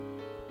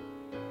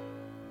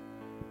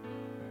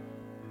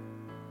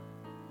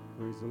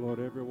Praise the Lord,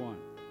 everyone.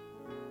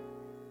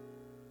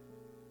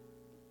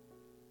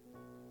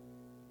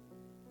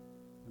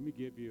 Let me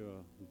give you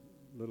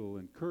a little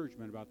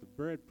encouragement about the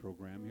bread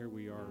program. Here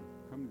we are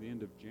coming to the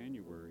end of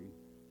January.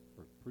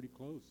 We're pretty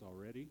close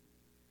already.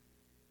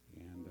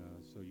 And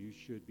so you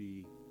should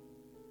be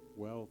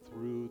well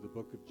through the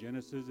book of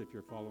Genesis if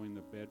you're following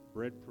the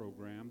bread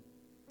program.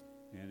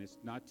 And it's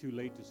not too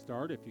late to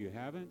start if you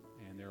haven't.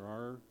 And there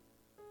are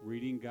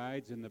reading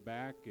guides in the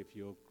back. If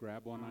you'll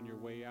grab one on your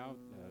way out,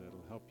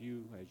 it'll help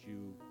you as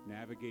you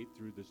navigate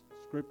through the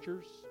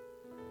scriptures.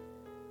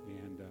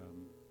 And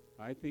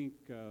I think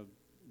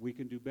we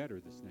can do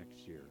better this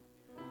next year.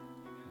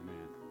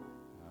 Amen.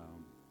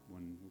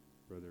 When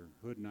Brother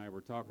Hood and I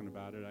were talking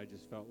about it, I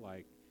just felt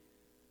like,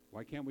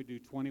 why can't we do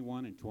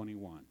 21 and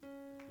 21?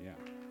 Yeah.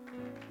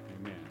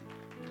 Amen.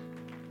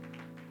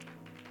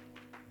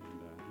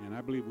 And I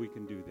believe we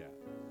can do that.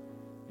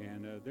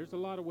 And there's a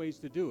lot of ways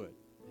to do it.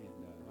 And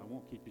I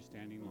won't keep you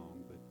standing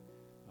long, but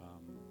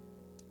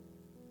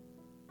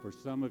for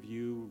some of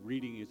you,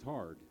 reading is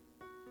hard.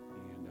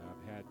 And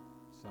I've had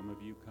some of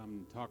you come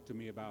and talk to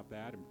me about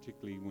that, and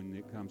particularly when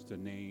it comes to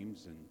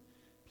names and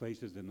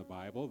places in the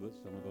Bible, that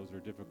some of those are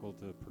difficult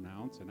to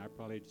pronounce, and I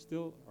probably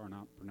still are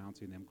not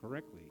pronouncing them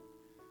correctly.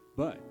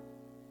 But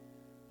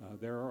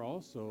there are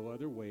also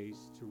other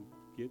ways to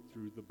get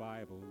through the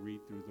Bible, read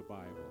through the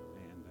Bible,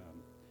 and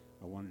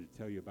I wanted to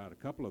tell you about a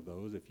couple of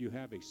those. If you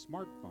have a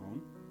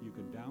smartphone, you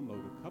can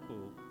download a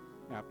couple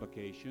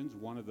applications.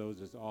 One of those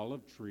is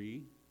Olive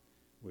Tree,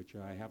 which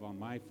I have on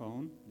my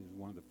phone. It's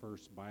one of the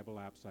first Bible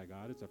apps I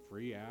got. It's a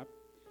free app.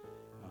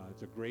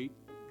 It's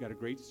got a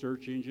great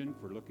search engine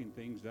for looking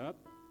things up,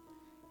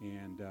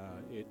 and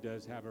it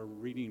does have a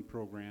reading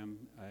program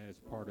as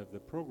part of the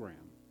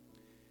program.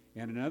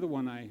 And another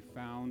one I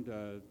found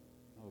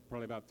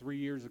probably about 3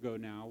 years ago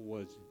now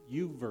was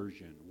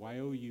YouVersion,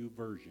 Y-O-U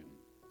version.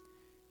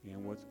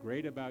 And what's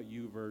great about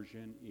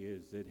YouVersion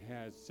is it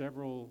has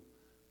several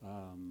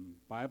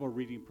Bible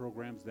reading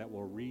programs that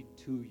will read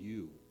to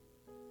you,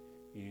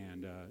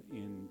 and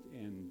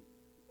in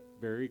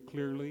very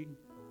clearly,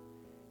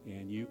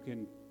 and you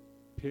can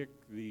pick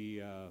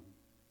the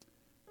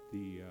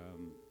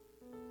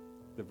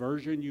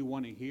version you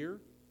want to hear,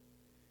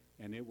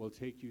 and it will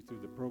take you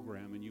through the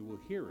program, and you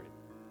will hear it,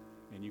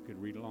 and you can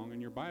read along in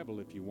your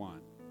Bible if you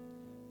want.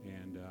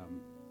 And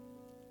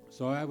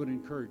so I would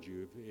encourage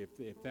you,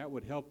 if that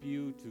would help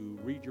you to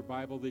read your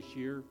Bible this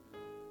year,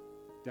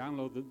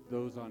 download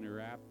those on your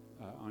app,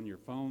 on your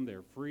phone.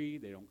 They're free.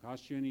 They don't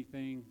cost you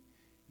anything.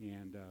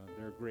 And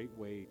they're a great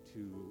way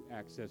to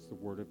access the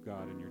Word of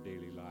God in your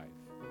daily life.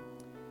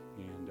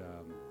 And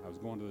I was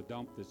going to the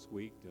dump this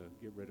week to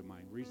get rid of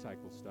my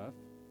recycled stuff.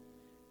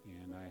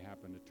 And I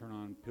happened to turn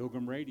on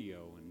Pilgrim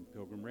Radio. And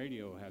Pilgrim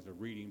Radio has a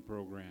reading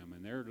program,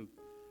 and they're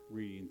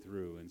reading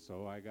through. And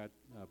so I got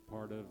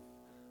part of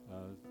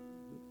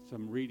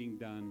some reading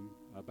done,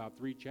 about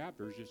 3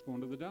 chapters, just going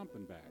to the dump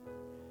and back.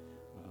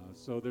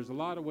 So there's a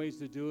lot of ways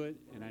to do it,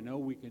 and I know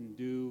we can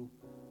do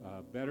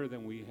better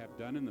than we have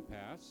done in the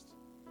past.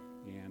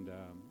 And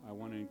I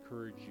want to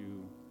encourage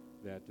you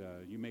that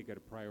you make it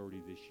a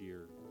priority this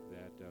year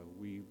that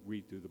we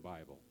read through the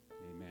Bible.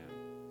 Amen.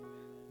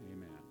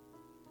 Amen.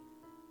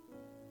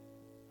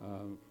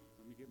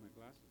 Let me get my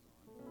glasses on.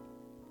 I'll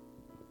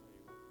tell you what we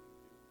do.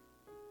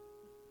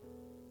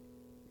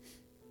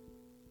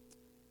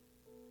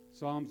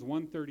 Psalms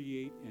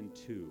 138 and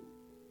 2.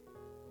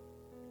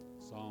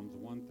 Psalms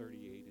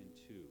 138 and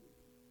 2.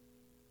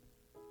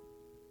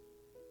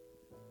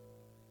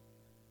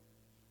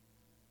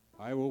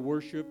 I will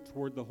worship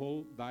toward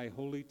thy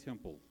holy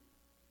temple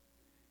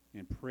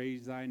and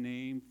praise thy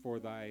name for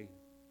thy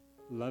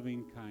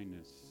loving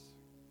kindness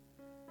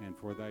and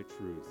for thy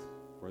truth.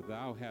 For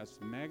thou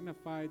hast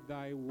magnified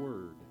thy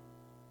word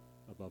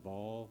above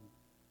all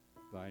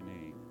thy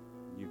name.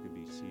 You can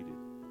be seated.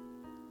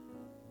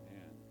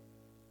 And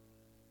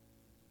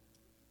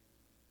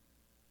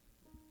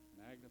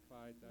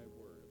magnified thy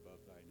word above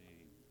thy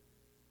name.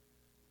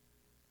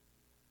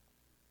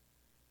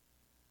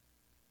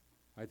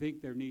 I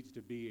think there needs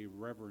to be a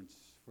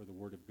reverence for the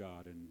Word of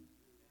God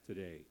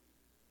today.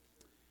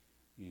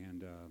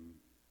 And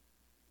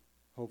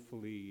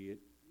hopefully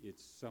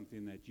it's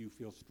something that you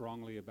feel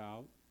strongly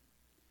about,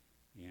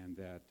 and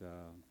that,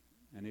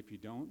 and if you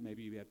don't,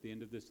 maybe at the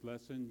end of this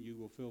lesson you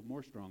will feel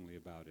more strongly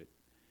about it,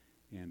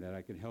 and that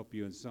I can help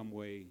you in some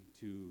way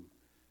to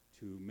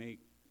make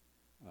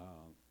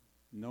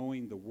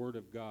knowing the Word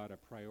of God a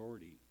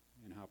priority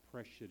and how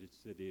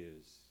precious it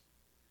is.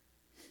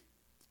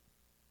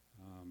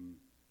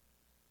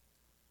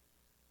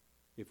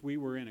 If we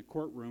were in a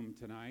courtroom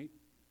tonight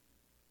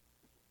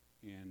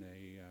and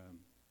a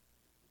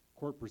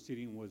court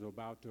proceeding was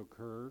about to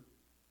occur,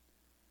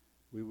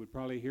 we would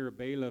probably hear a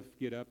bailiff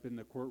get up in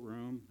the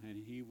courtroom,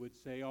 and he would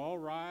say, "All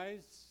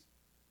rise,"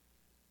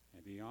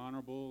 and be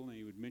honorable, and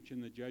he would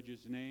mention the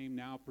judge's name,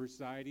 now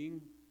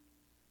presiding,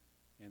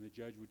 and the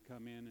judge would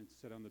come in and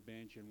sit on the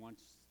bench, and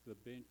once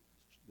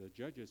the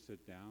judges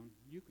sit down,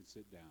 you could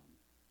sit down.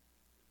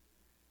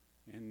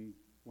 And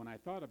when I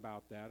thought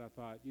about that, I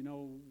thought,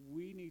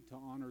 we need to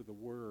honor the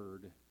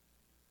Word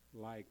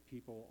like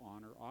people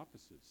honor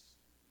offices.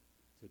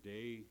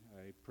 Today,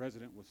 a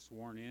president was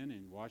sworn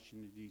in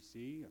Washington,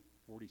 D.C.,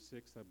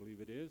 46th, I believe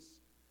it is,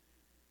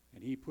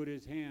 and he put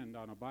his hand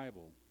on a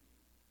Bible.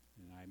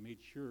 And I made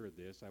sure of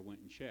this. I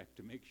went and checked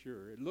to make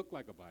sure. It looked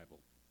like a Bible.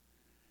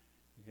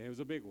 It was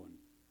a big one.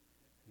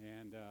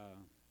 And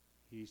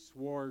he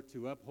swore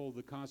to uphold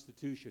the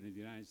Constitution of the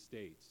United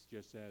States,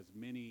 just as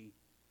many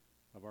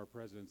of our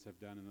presidents have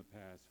done in the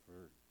past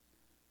for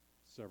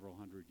several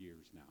hundred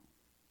years now.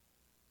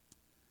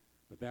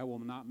 But that will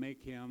not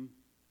make him,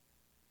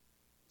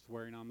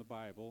 swearing on the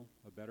Bible,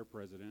 a better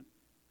president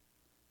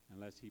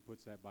unless he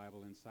puts that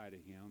Bible inside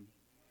of him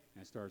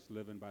and starts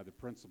living by the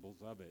principles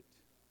of it.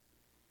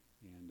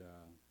 And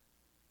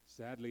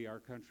sadly, our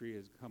country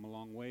has come a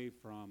long way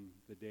from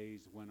the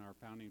days when our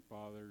founding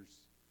fathers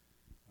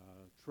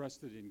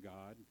trusted in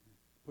God,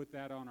 put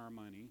that on our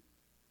money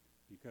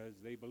because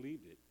they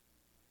believed it.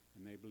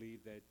 And they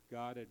believed that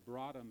God had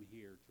brought them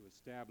here to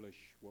establish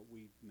what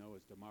we know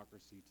as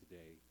democracy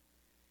today.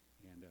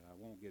 And I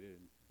won't get in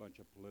a bunch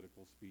of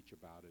political speech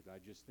about it. I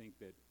just think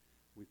that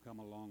we've come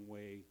a long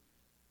way,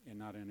 and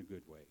not in a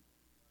good way,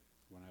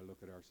 when I look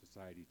at our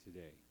society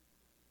today.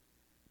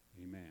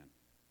 Amen.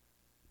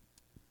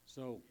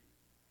 So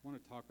I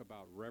want to talk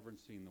about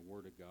reverencing the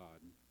Word of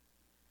God.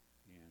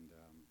 And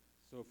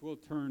so if we'll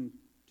turn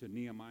to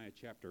Nehemiah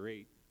chapter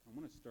 8, I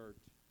want to start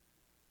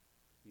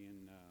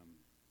in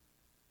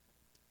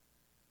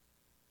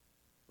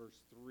verse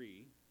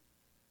 3.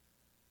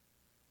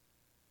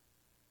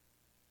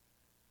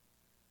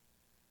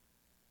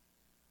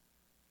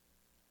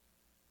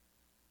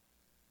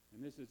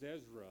 And this is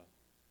Ezra,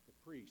 the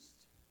priest.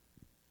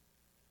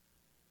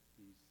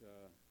 He's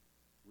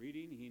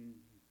reading.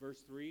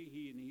 Verse 3,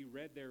 he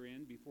read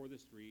therein before the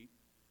street,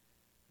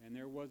 and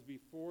there was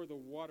before the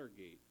water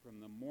gate from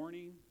the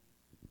morning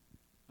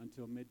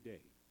until midday.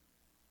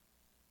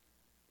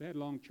 They had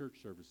long church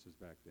services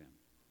back then,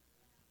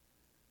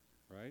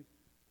 right?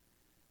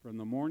 From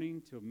the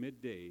morning till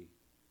midday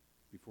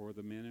before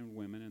the men and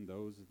women and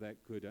those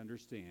that could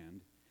understand,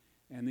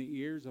 and the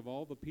ears of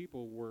all the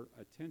people were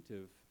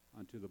attentive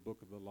unto the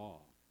book of the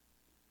law.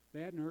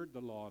 They hadn't heard the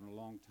law in a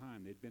long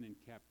time. They'd been in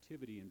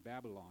captivity in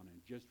Babylon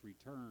and just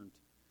returned,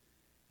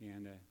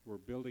 and were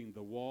building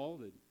the wall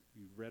that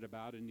you read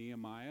about in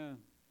Nehemiah,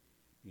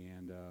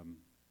 and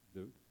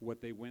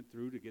what they went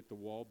through to get the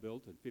wall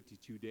built in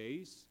 52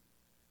 days.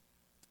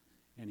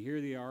 And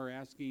here they are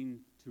asking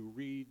to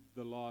read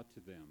the law to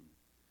them.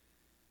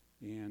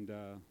 And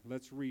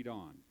let's read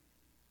on.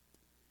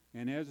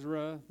 And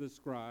Ezra the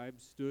scribe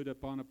stood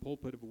upon a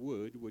pulpit of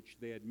wood which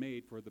they had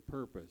made for the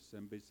purpose,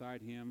 and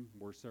beside him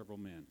were several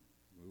men.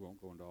 We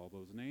won't go into all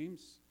those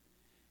names.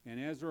 And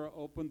Ezra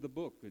opened the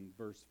book in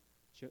verse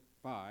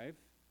 5,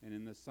 and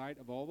in the sight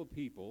of all the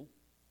people,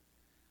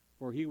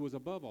 for he was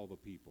above all the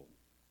people.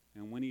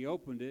 And when he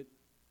opened it,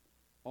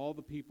 all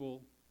the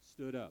people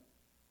stood up.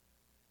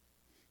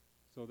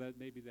 So that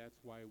maybe that's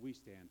why we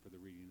stand for the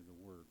reading of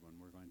the word when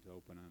we're going to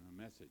open on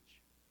a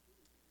message.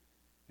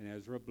 And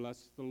Ezra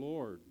blessed the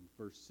Lord,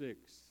 verse 6,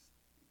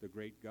 the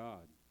great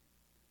God.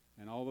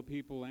 And all the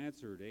people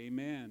answered,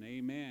 Amen,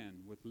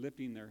 Amen, with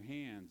lifting their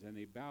hands, and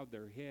they bowed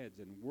their heads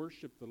and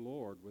worshiped the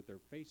Lord with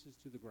their faces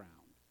to the ground.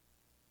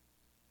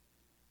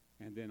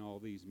 And then all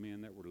these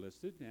men that were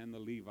listed, and the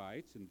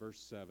Levites, in verse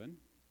 7,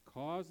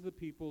 caused the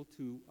people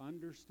to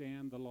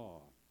understand the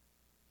law.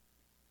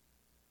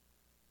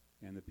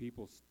 And the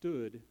people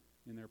stood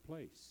in their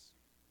place.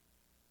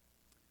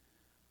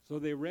 So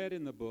they read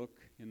in the book,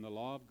 in the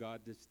law of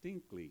God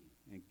distinctly,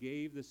 and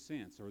gave the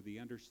sense or the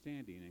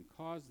understanding, and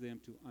caused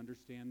them to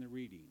understand the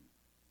reading.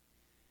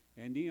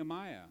 And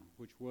Nehemiah,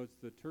 which was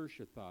the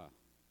Tirshatha,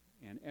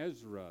 and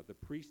Ezra, the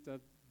priest of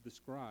the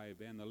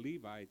scribe, and the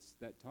Levites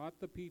that taught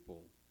the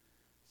people,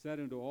 said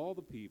unto all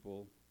the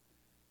people,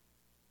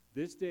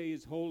 This day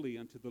is holy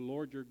unto the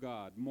Lord your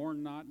God.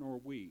 Mourn not nor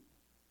weep.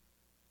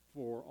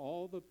 For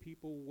all the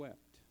people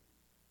wept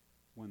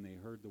when they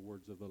heard the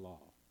words of the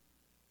law.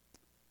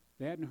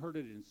 They hadn't heard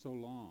it in so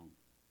long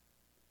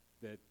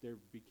that there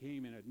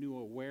became a new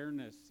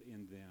awareness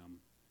in them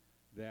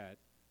that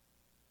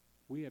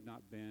we have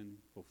not been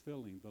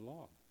fulfilling the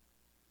law.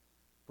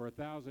 For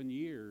 1,000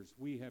 years,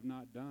 we have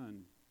not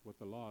done what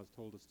the law has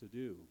told us to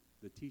do,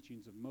 the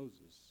teachings of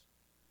Moses.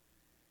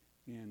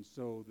 And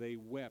so they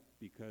wept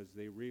because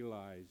they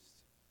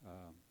realized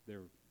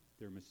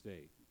their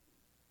mistake.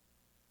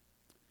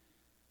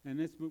 And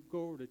let's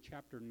go over to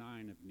chapter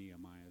 9 of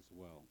Nehemiah as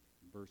well,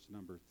 verse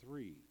number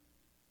 3.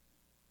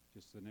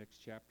 Just the next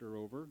chapter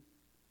over.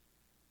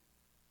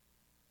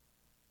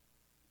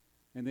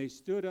 And they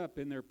stood up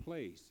in their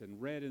place and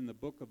read in the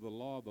book of the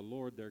law of the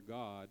Lord their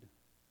God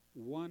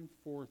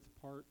 1/4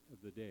 part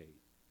of the day.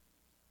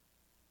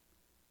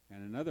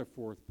 And another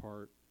 4th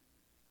part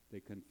they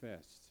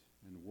confessed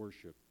and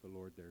worshiped the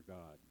Lord their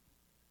God.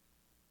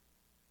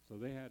 So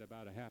they had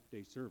about a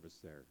half-day service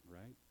there,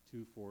 right?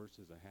 2/4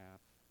 is a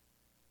half.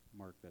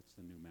 Mark, that's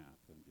the new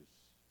math. I'm just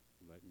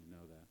letting you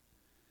know that.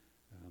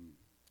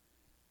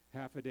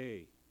 half a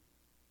day.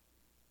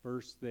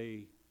 First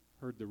they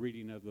heard the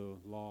reading of the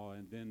law,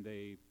 and then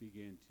they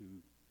began to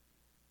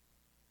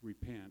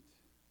repent.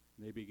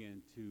 They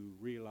began to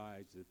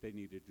realize that they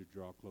needed to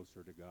draw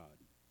closer to God.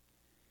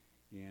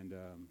 And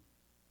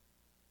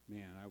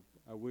man,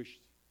 I wish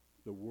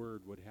the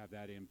Word would have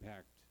that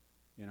impact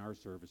in our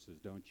services,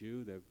 don't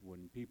you? That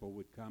when people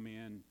would come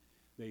in,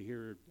 they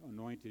hear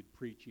anointed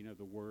preaching of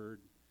the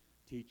Word,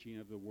 teaching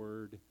of the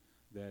Word,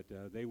 that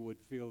they would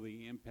feel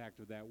the impact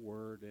of that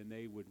Word, and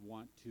they would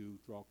want to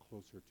draw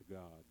closer to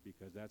God,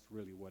 because that's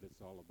really what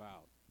it's all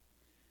about.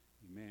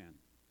 Amen.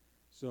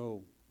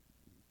 So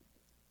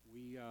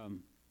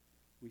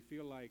we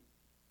feel like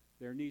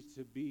there needs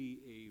to be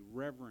a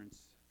reverence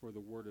for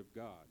the Word of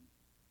God.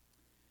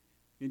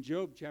 In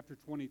Job chapter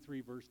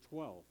 23, verse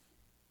 12,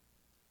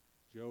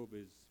 Job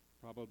is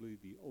probably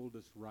the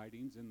oldest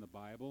writings in the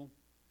Bible,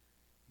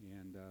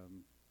 and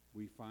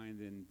we find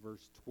in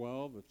verse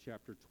 12 of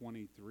chapter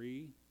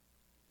 23,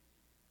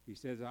 he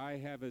says, I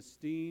have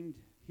esteemed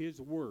his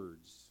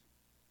words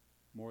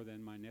more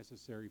than my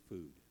necessary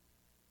food.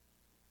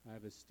 I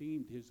have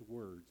esteemed his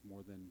words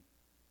more than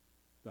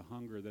the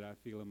hunger that I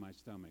feel in my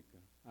stomach.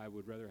 I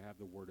would rather have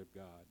the Word of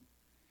God.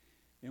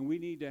 And we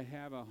need to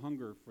have a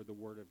hunger for the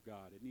Word of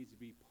God. It needs to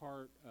be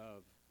part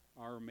of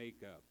our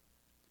makeup.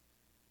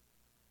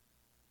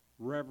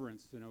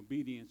 Reverence and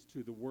obedience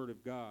to the Word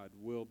of God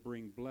will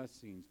bring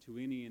blessings to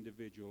any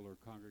individual or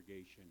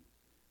congregation.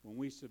 When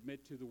we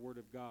submit to the Word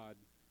of God,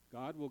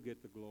 God will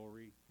get the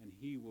glory, and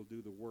He will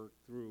do the work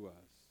through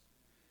us.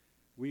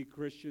 We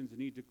Christians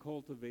need to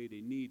cultivate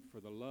a need for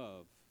the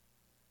love,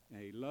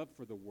 a love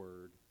for the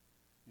Word,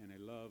 and a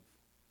love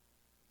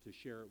to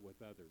share it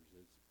with others,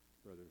 as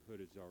Brother Hood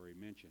has already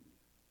mentioned.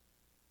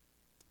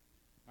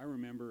 I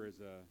remember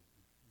as a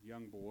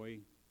young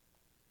boy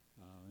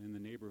in the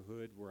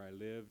neighborhood where I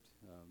lived,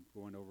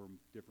 going over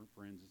different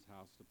friends'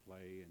 house to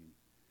play, and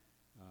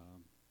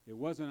it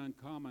wasn't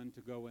uncommon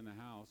to go in the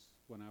house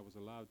when I was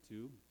allowed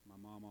to. My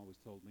mom always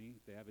told me,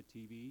 if they have a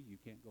TV, you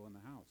can't go in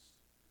the house.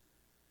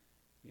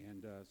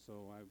 And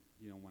so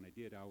when I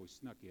did, I always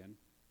snuck in,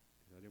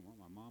 because I didn't want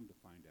my mom to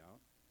find out.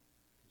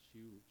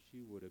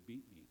 She would have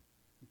beat me.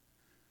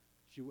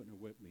 She wouldn't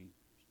have whipped me.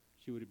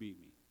 She would have beat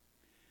me.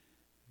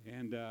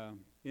 And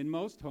in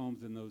most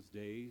homes in those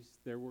days,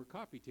 there were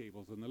coffee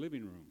tables in the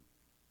living room.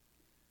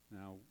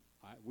 Now,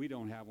 we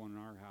don't have one in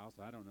our house.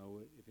 I don't know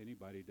if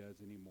anybody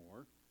does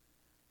anymore.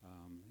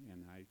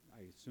 And I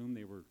assume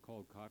they were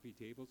called coffee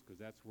tables because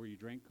that's where you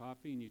drank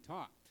coffee and you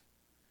talked.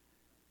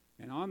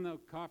 And on the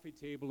coffee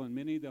table in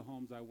many of the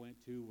homes I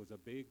went to was a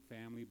big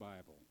family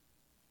Bible.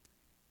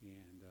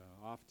 And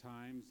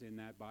oftentimes in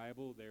that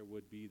Bible there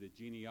would be the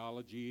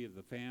genealogy of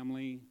the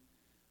family,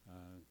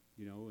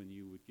 and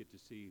you would get to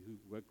see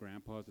what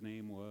Grandpa's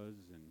name was,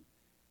 and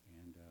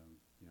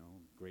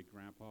great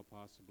Grandpa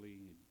possibly,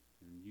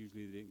 and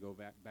usually they didn't go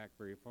back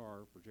very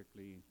far,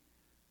 particularly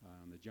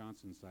on the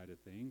Johnson side of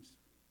things.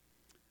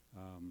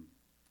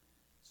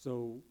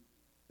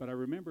 But I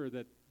remember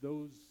that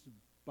those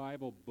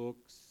Bible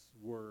books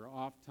were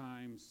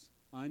oftentimes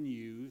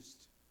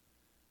unused,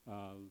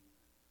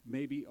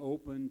 maybe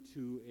open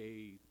to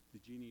the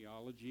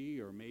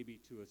genealogy, or maybe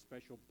to a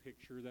special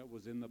picture that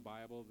was in the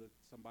Bible that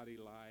somebody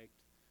liked,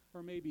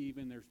 or maybe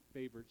even their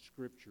favorite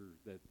scripture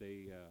that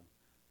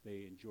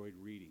they enjoyed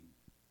reading.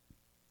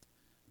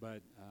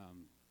 But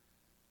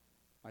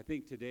I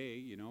think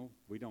today,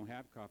 we don't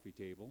have coffee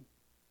table,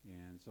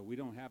 and so we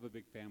don't have a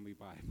big family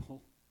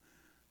Bible,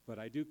 but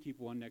I do keep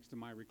one next to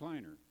my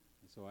recliner,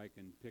 so I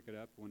can pick it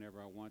up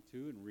whenever I want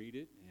to and read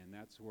it, and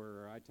that's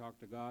where I talk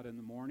to God in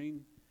the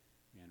morning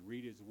and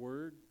read His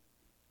Word,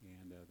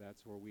 and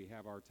that's where we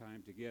have our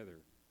time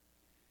together.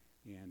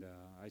 And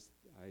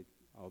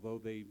although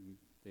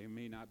there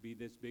may not be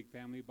this big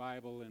family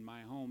Bible in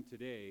my home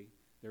today,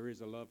 there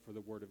is a love for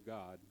the Word of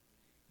God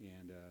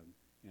and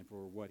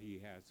for what He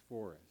has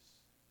for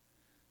us.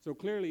 So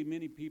clearly,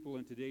 many people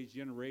in today's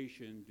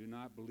generation do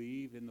not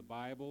believe in the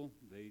Bible.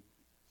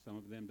 Some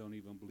of them don't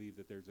even believe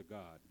that there's a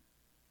God.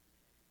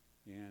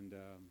 And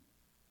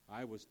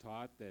I was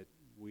taught that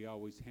we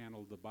always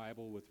handled the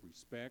Bible with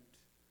respect.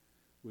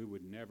 We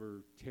would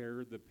never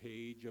tear the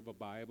page of a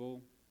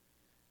Bible.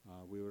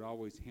 We would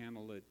always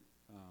handle it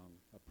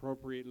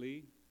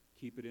appropriately,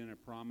 keep it in a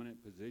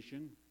prominent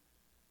position.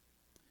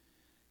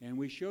 And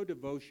we show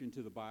devotion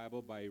to the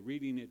Bible by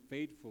reading it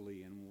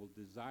faithfully, and will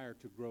desire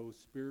to grow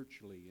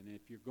spiritually. And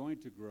if you're going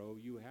to grow,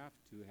 you have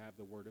to have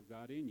the Word of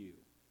God in you.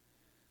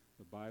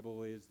 The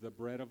Bible is the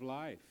bread of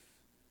life.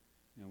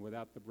 And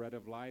without the bread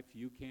of life,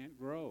 you can't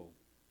grow.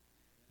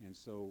 And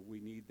so we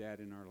need that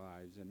in our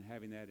lives, and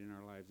having that in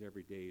our lives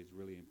every day is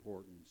really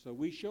important. So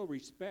we show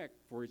respect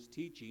for its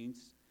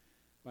teachings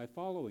by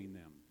following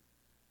them.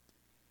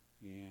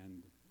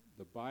 And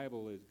the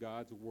Bible is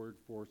God's word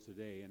for us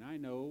today. And I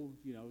know,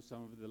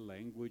 some of the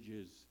language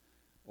is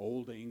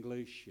Old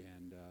English,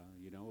 and,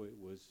 it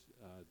was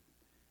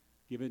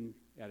given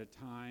at a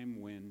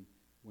time when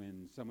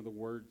some of the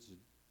words,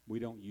 we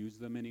don't use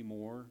them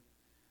anymore,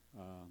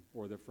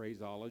 or the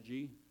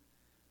phraseology.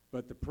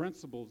 But the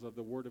principles of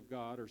the Word of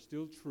God are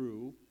still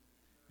true,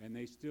 and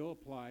they still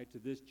apply to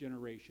this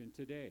generation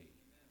today.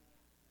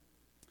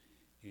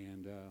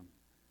 And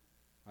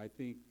I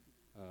think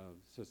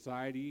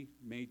society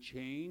may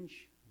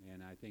change,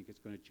 and I think it's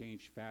going to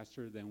change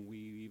faster than we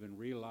even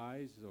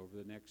realize over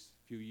the next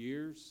few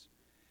years.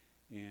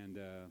 And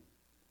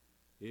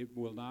it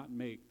will not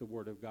make the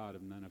Word of God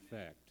of none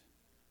effect.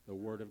 The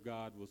Word of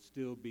God will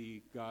still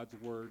be God's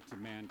Word to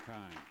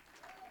mankind.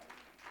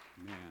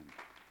 Amen.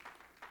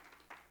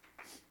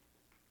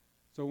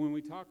 So when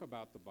we talk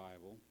about the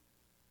Bible,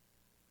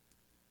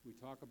 we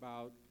talk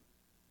about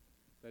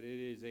that it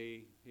is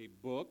a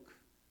book,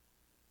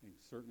 and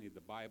certainly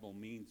the Bible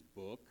means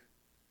book,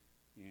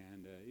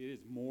 and it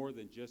is more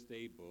than just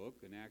a book,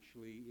 and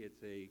actually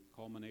it's a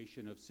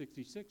culmination of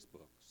 66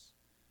 books,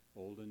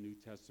 Old and New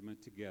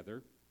Testament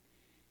together.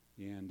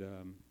 And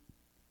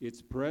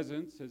its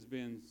presence has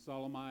been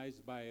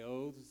solemnized by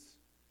oaths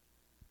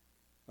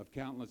of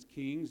countless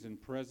kings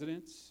and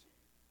presidents,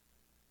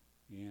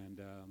 and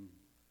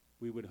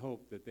we would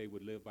hope that they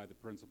would live by the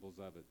principles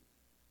of it.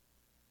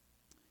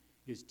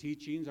 His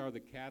teachings are the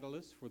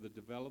catalyst for the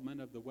development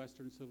of the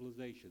Western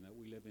civilization that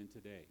we live in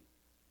today.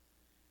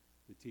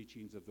 The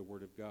teachings of the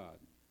Word of God.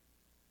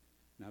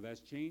 Now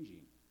that's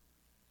changing.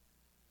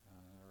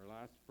 Our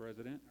last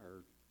president,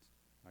 or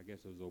I guess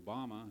it was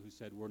Obama, who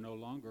said we're no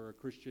longer a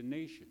Christian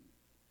nation.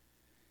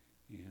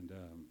 And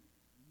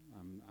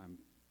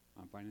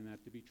I'm finding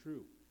that to be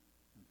true.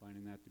 I'm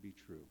finding that to be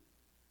true.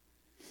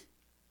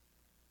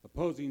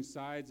 Opposing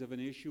sides of an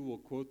issue will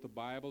quote the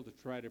Bible to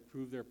try to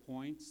prove their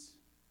points.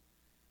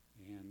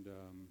 And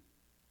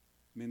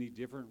many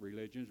different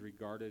religions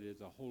regard it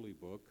as a holy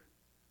book.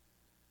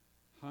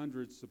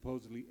 Hundreds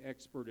supposedly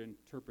expert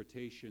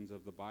interpretations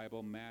of the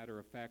Bible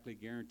matter-of-factly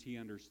guarantee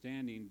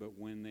understanding, but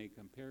when they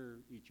compare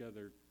each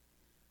other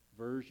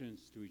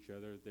versions to each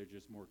other, there's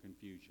just more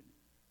confusion.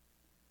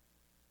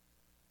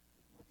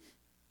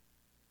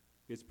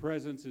 Its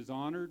presence is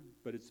honored,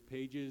 but its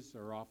pages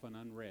are often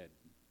unread.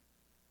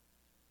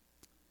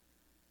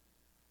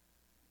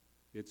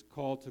 Its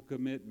call to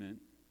commitment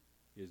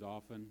is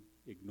often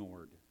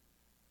ignored.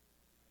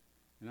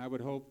 And I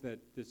would hope that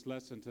this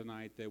lesson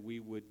tonight, that we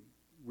would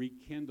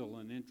rekindle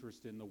an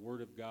interest in the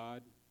Word of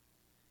God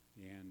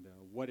and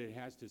what it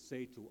has to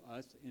say to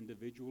us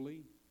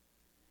individually.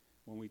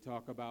 When we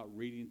talk about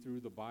reading through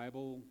the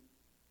Bible,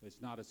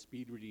 it's not a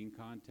speed reading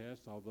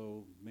contest,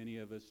 although many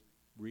of us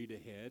read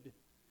ahead,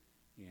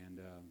 and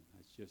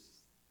that's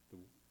just the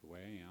way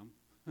I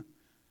am.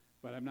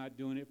 But I'm not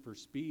doing it for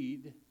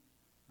speed.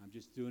 I'm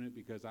just doing it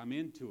because I'm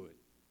into it.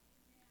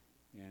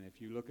 And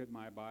if you look at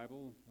my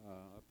Bible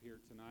up here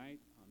tonight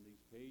on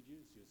these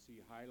pages, you'll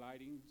see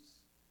highlightings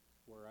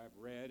where I've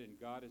read, and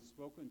God has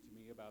spoken to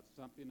me about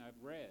something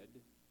I've read.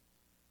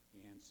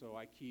 And so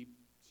I keep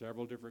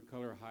several different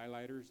color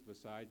highlighters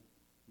beside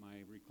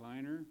my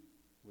recliner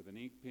with an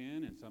ink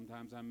pen, and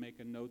sometimes I'm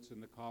making notes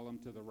in the column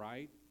to the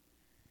right,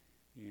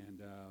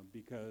 and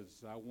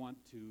because I want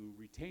to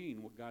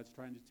retain what God's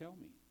trying to tell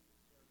me.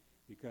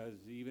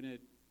 Because even at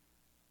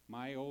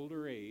my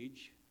older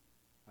age,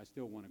 I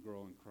still want to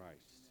grow in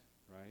Christ,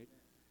 right?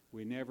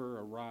 We never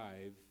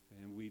arrive,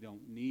 and we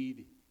don't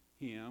need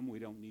Him. We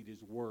don't need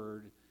His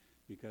Word,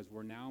 because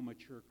we're now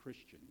mature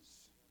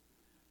Christians.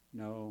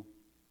 No,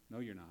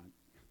 you're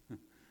not.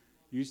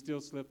 You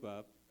still slip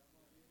up.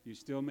 You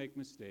still make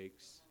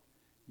mistakes.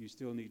 You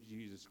still need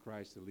Jesus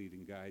Christ to lead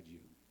and guide you.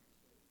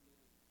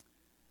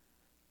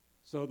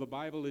 So the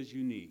Bible is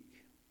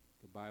unique.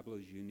 The Bible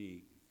is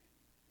unique.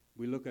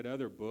 We look at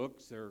other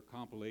books. There are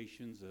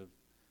compilations of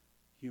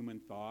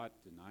human thought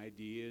and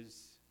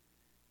ideas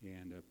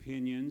and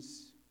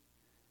opinions,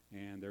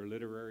 and their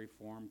literary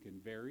form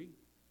can vary.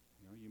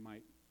 You know, you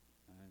might,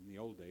 in the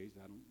old days,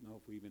 I don't know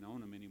if we even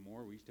own them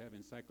anymore, we used to have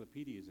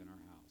encyclopedias in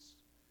our house.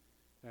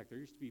 In fact, there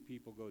used to be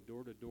people go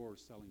door to door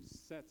selling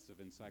sets of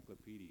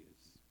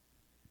encyclopedias,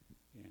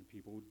 and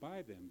people would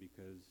buy them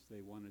because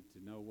they wanted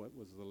to know what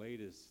was the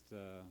latest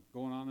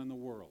going on in the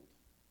world.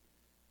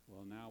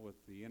 Well, now with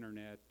the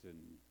internet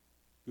and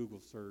Google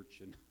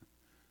search and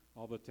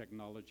all the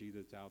technology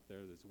that's out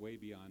there that's way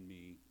beyond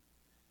me,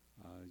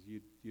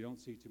 you don't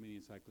see too many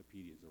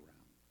encyclopedias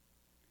around.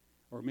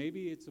 Or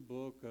maybe it's a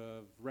book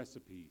of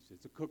recipes.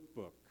 It's a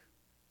cookbook.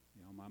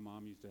 You know, my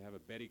mom used to have a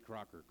Betty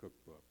Crocker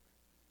cookbook.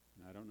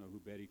 And I don't know who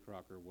Betty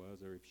Crocker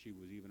was or if she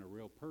was even a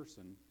real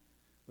person,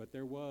 but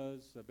there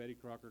was a Betty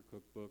Crocker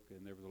cookbook,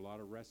 and there was a lot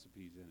of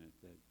recipes in it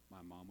that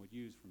my mom would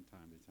use from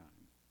time to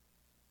time.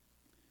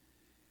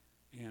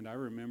 And I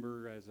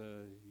remember as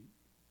a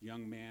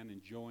young man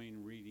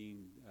enjoying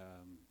reading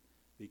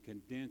the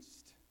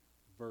condensed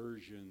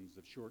versions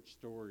of short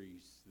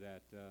stories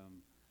that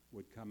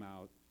would come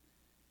out,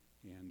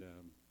 and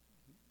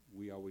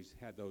we always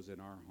had those in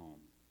our home.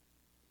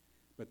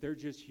 But they're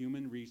just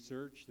human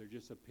research. They're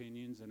just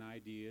opinions and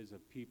ideas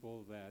of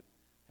people that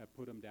have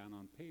put them down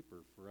on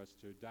paper for us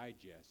to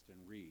digest and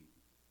read.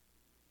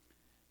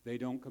 They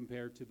don't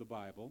compare to the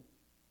Bible.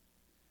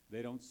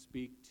 They don't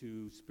speak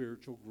to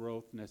spiritual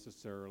growth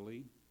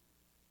necessarily.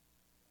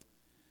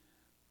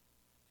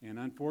 And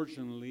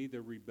unfortunately,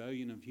 the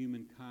rebellion of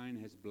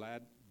humankind has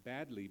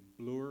badly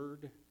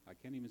blurred, I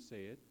can't even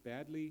say it,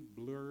 badly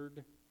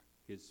blurred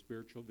his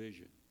spiritual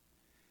vision.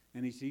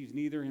 And he sees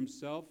neither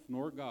himself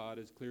nor God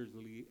as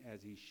clearly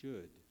as he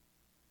should.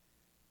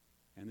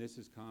 And this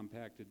is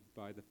compacted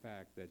by the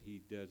fact that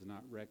he does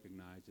not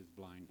recognize his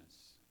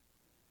blindness.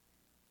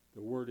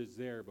 The word is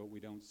there, but we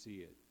don't see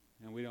it.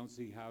 And we don't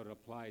see how it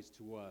applies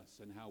to us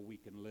and how we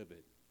can live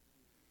it.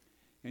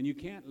 And you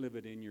can't live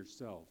it in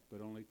yourself,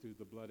 but only through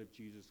the blood of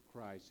Jesus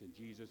Christ. And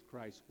Jesus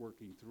Christ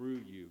working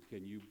through you,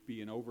 can you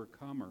be an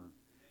overcomer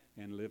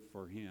and live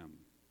for him.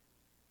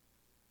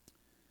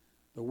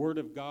 The Word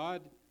of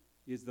God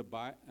is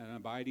an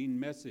abiding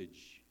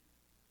message.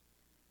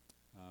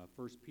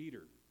 1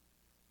 Peter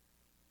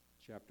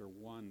chapter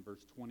 1,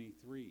 verse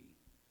 23.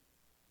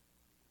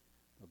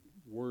 The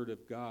Word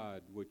of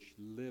God which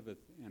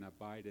liveth and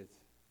abideth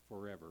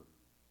forever.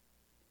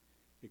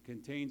 It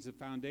contains the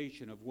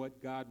foundation of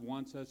what God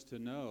wants us to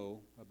know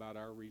about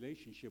our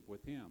relationship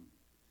with him,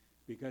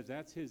 because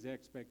that's his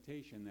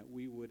expectation, that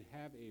we would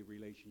have a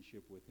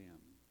relationship with him.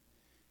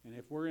 And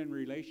if we're in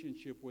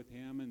relationship with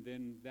him, and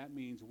then that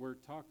means we're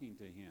talking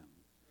to him.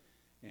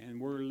 And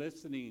we're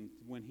listening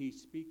when he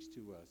speaks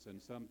to us.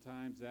 And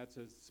sometimes that's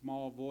a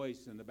small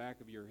voice in the back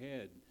of your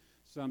head.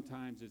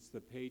 Sometimes it's the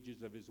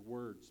pages of his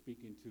word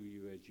speaking to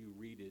you as you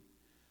read it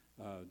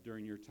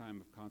during your time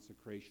of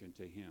consecration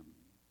to him.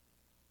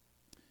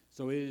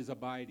 So it is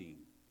abiding.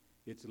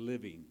 It's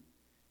living.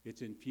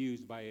 It's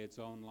infused by its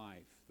own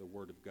life, the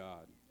Word of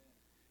God.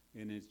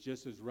 And it's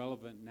just as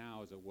relevant now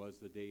as it was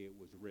the day it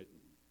was written.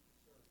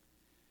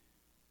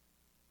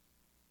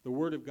 The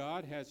Word of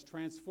God has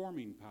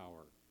transforming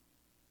power.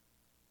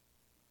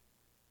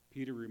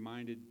 Peter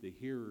reminded the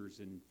hearers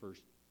in 1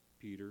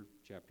 Peter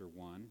chapter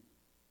 1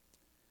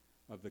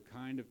 of the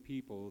kind of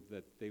people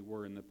that they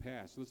were in the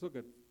past. Let's look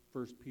at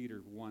 1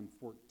 Peter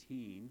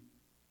 1:14.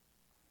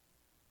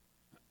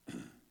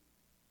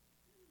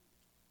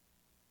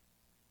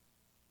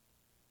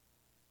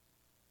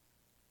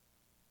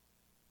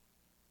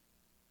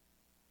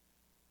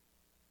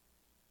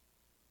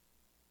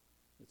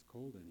 It's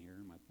cold in here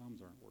and my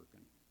thumbs aren't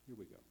working. Here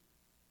we go.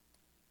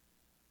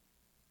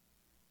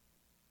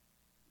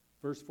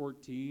 Verse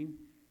 14,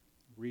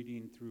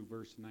 reading through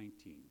verse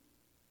 19.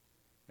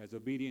 As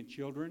obedient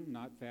children,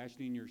 not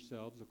fashioning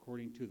yourselves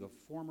according to the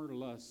former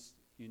lusts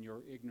in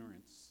your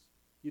ignorance.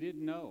 You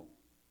didn't know,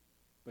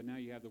 but now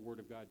you have the Word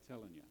of God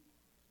telling you,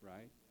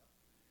 right?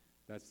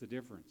 That's the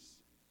difference.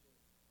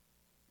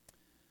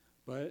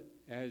 But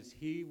as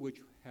he which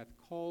hath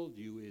called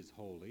you is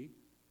holy,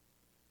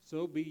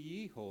 so be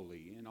ye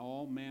holy in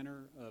all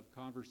manner of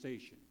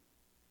conversation.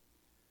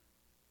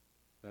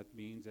 That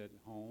means at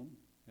home,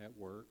 at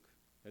work,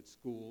 at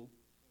school,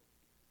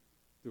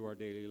 through our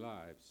daily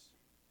lives.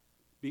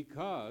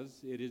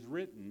 Because it is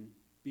written,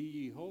 be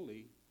ye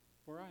holy,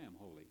 for I am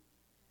holy.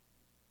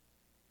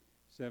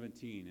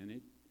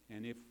 17,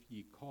 and if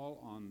ye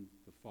call on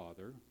the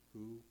Father,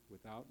 who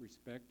without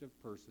respect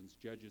of persons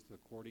judgeth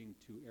according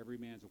to every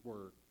man's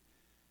work,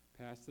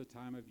 pass the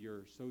time of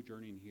your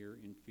sojourning here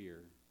in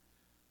fear.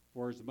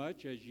 For as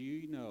much as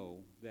ye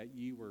know that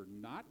ye were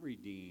not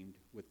redeemed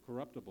with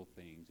corruptible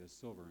things as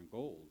silver and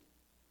gold,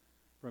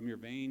 from your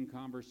vain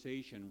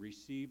conversation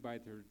received by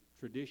the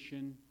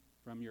tradition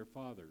from your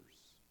fathers.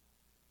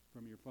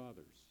 From your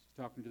fathers. He's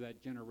talking to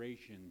that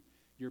generation.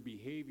 Your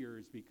behavior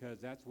is because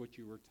that's what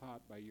you were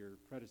taught by your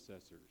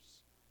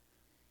predecessors.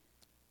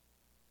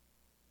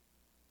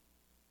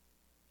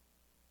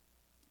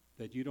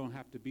 That you don't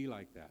have to be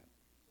like that.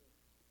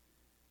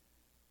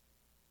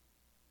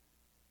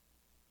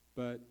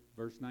 But,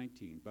 verse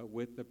 19, but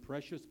with the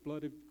precious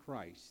blood of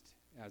Christ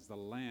as the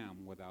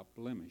Lamb without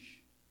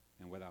blemish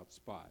and without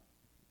spot.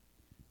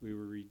 We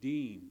were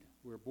redeemed.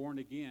 We're born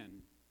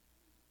again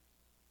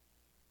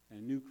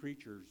and new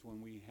creatures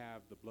when we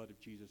have the blood of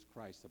Jesus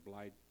Christ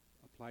applied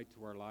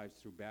to our lives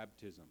through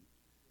baptism.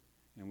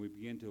 And we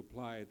begin to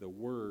apply the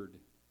Word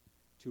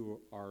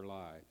to our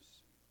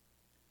lives.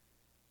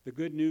 The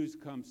good news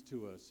comes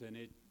to us, and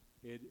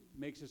it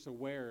makes us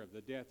aware of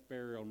the death,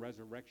 burial, and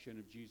resurrection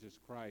of Jesus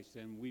Christ.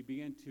 And we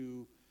begin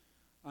to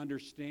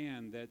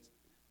understand that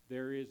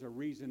there is a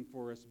reason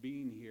for us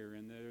being here,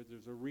 and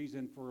there's a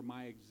reason for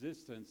my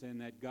existence,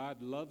 and that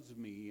God loves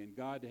me, and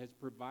God has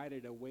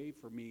provided a way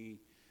for me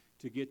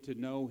to get to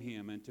know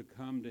him and to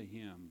come to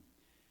him.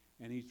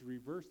 And he's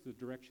reversed the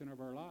direction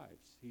of our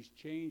lives. He's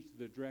changed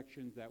the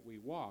direction that we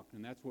walk,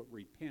 and that's what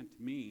repent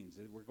means,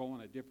 that we're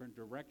going a different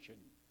direction.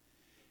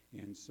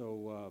 And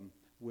so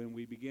when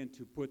we begin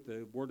to put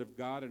the Word of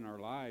God in our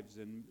lives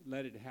and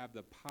let it have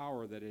the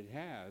power that it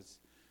has,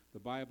 the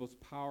Bible's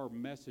power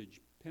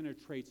message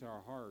penetrates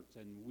our hearts,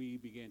 and we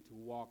begin to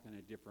walk in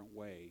a different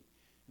way,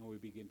 and we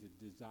begin to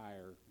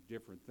desire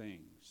different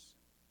things.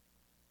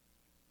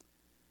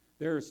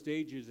 There are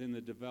stages in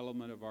the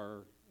development of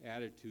our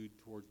attitude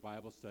towards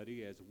Bible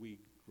study as we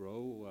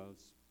grow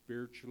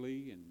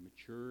spiritually and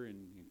mature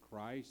in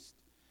Christ.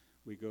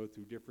 We go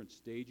through different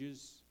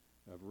stages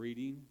of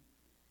reading,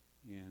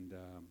 and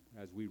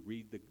as we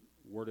read the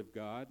Word of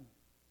God,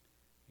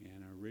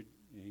 And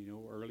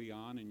early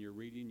on in your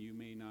reading, you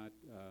may not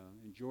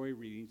enjoy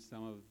reading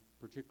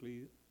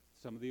particularly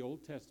some of the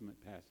Old Testament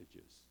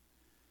passages.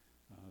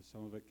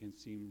 Some of it can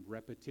seem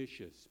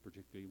repetitious,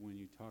 particularly when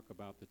you talk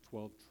about the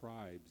 12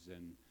 tribes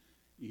and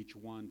each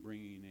one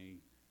bringing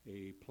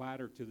a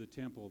platter to the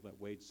temple that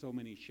weighed so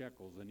many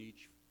shekels,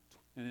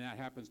 and that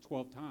happens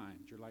 12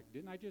 times. You're like,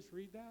 didn't I just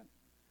read that?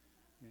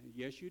 And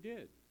yes, you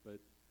did, but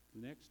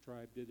the next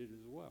tribe did it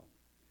as well.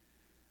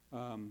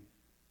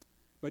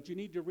 But you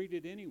need to read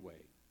it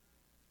anyway.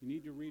 You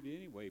need to read it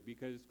anyway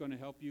because it's going to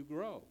help you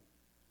grow.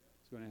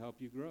 It's going to help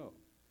you grow.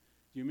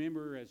 Do you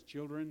remember as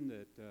children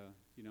that,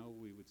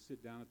 we would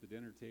sit down at the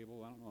dinner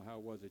table? I don't know how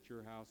it was at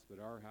your house, but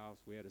our house,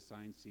 we had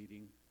assigned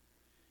seating.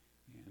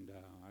 And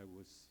I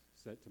was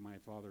set to my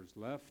father's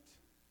left,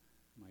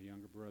 my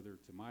younger brother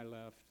to my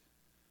left,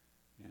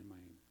 and my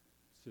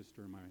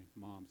sister and my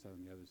mom sat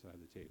on the other side of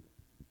the table.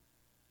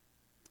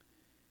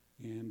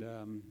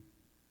 And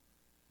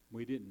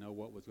we didn't know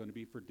what was going to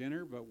be for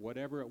dinner, but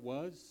whatever it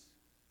was,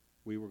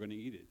 we were going to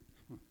eat it.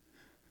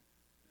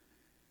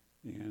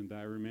 And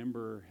I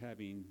remember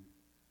having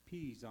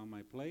peas on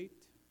my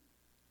plate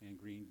and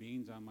green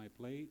beans on my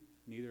plate,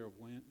 neither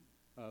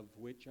of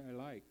which I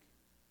like.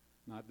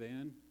 Not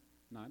then,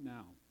 not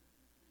now.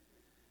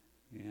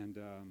 And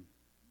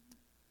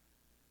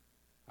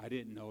I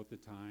didn't know at the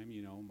time,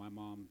 my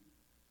mom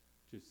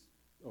just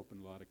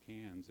opened a lot of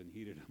cans and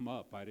heated them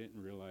up. I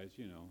didn't realize,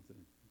 the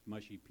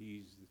mushy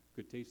peas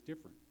could taste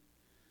different.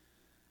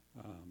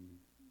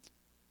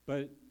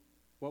 But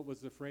what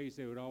was the phrase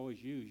they would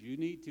always use? You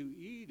need to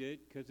eat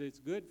it because it's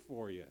good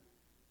for you,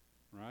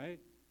 right?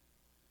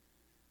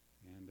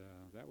 And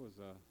that was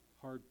a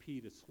hard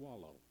pea to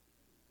swallow.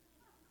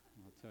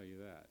 I'll tell you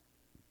that.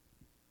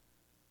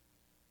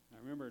 I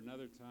remember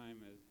another time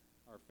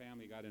our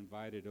family got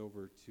invited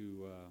over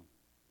to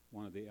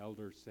one of the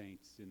elder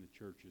saints in the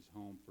church's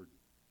home for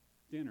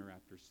dinner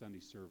after Sunday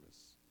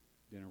service.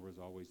 Dinner was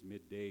always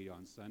midday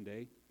on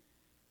Sunday,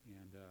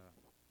 and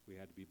we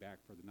had to be back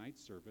for the night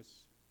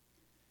service.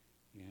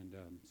 And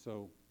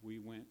so we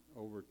went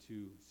over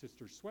to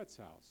Sister Sweat's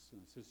house.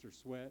 Sister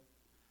Sweat,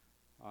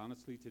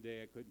 honestly,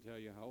 today I couldn't tell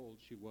you how old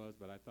she was,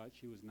 but I thought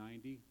she was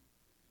 90.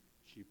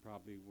 She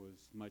probably was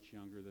much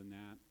younger than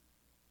that.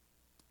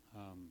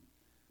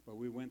 But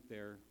we went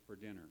there for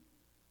dinner.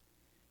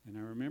 And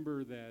I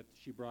remember that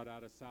she brought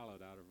out a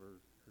salad out of her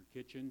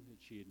kitchen that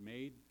she had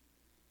made.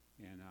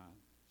 And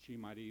she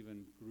might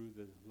even grew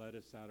the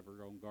lettuce out of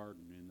her own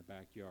garden in the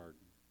backyard.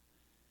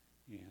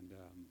 And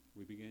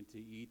we began to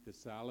eat the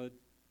salad.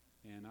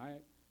 And I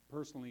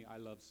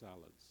love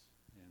salads.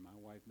 And my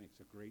wife makes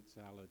a great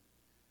salad.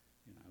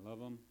 And I love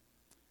them.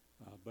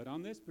 But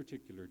on this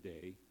particular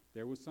day,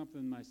 there was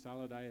something in my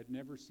salad I had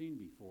never seen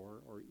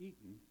before or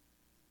eaten.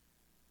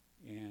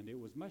 And it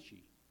was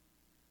mushy.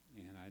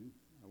 And I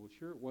was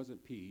sure it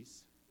wasn't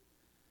peas.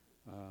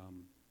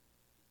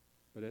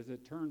 But as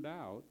it turned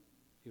out,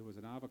 it was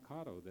an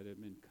avocado that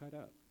had been cut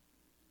up.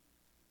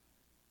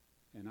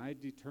 And I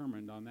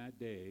determined on that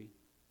day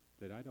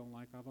that I don't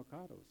like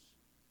avocados.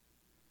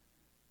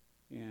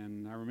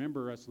 And I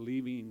remember us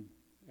leaving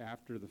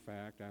after the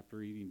fact,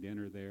 after eating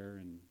dinner there,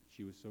 and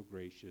she was so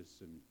gracious.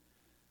 And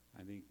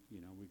I think,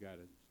 we got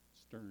a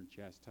stern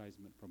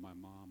chastisement from my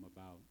mom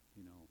about,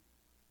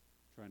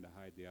 trying to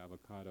hide the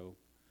avocado.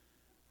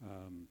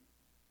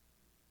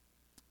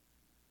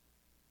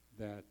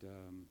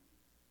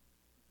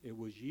 It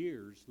was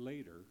years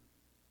later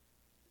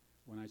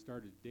when I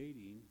started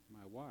dating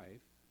my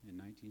wife in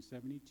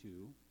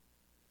 1972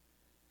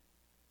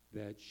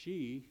 that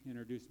she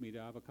introduced me to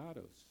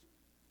avocados.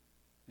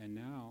 And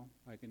now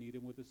I can eat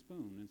them with a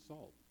spoon and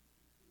salt.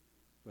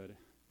 But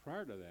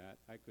prior to that,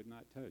 I could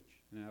not touch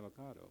an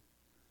avocado.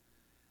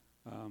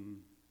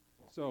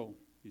 So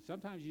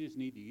sometimes you just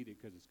need to eat it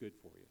because it's good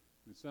for you.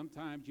 And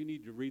sometimes you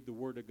need to read the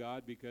Word of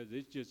God because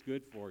it's just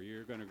good for you.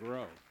 You're going to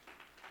grow.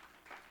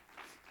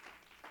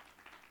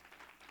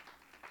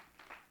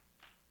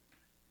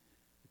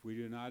 If we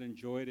do not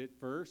enjoy it at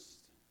first,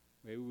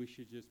 maybe we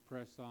should just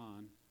press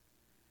on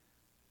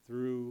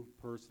through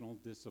personal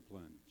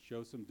discipline.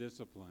 Show some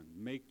discipline.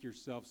 Make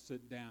yourself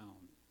sit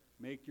down.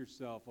 Make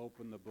yourself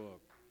open the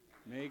book.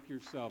 Make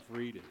yourself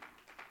read it.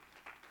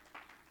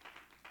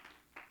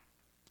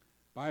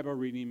 Bible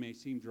reading may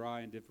seem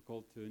dry and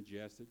difficult to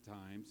ingest at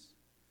times,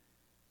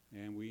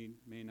 and we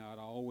may not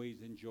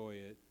always enjoy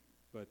it,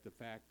 but the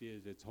fact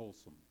is it's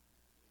wholesome.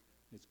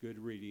 It's good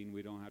reading.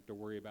 We don't have to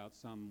worry about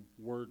some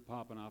word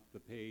popping off the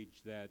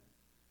page that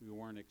we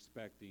weren't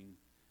expecting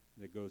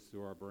that goes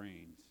through our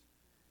brains.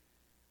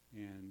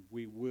 And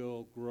we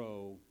will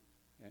grow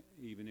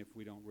even if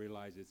we don't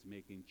realize it's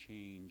making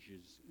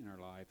changes in our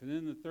life. And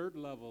then the third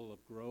level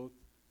of growth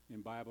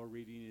in Bible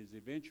reading is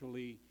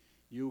eventually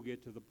you'll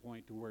get to the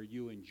point to where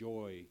you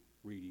enjoy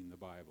reading the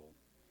Bible.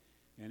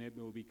 And it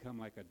will become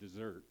like a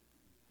dessert.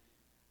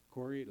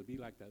 Corey, it'll be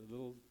like that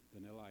little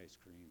vanilla ice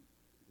cream.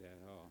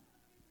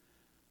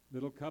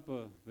 Little cup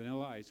of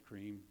vanilla ice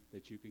cream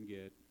that you can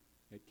get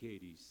at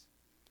Katie's.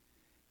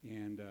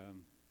 And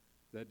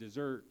that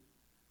dessert,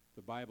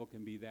 the Bible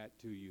can be that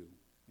to you.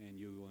 and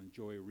you will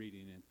enjoy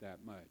reading it that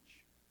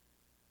much.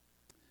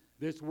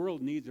 This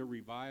world needs a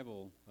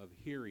revival of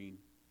hearing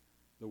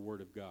the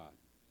Word of God.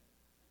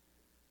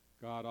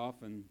 God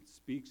often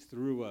speaks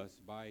through us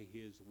by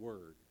His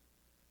Word.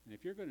 And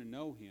if you're going to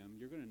know Him,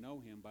 you're going to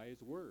know Him by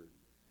His Word.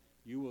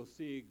 You will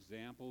see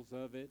examples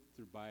of it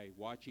by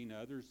watching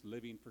others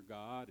living for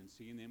God and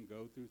seeing them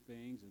go through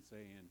things and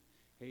saying,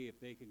 hey, if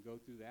they can go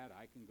through that,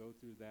 I can go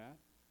through that.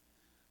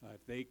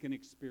 If they can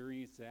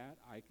experience that,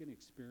 I can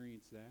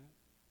experience that.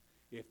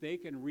 If they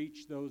can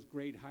reach those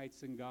great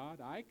heights in God,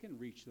 I can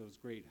reach those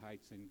great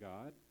heights in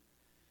God.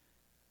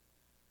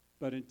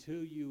 But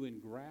until you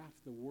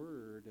engraft the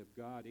Word of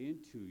God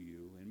into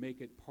you and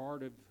make it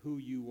part of who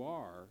you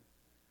are,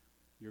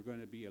 you're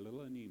going to be a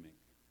little anemic.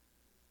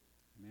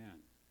 Amen.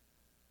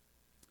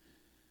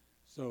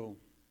 So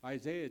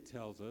Isaiah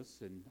tells us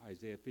in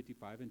Isaiah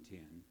 55 and 10,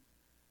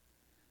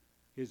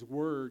 His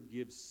Word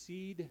gives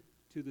seed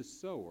to the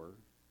sower,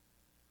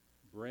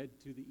 bread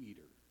to the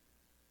eater.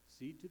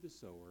 Seed to the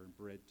sower and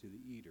bread to the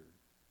eater.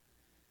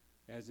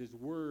 As His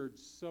Word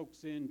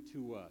soaks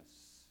into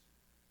us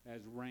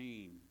as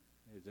rain,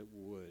 as it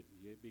would,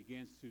 it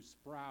begins to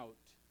sprout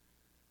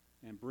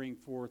and bring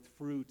forth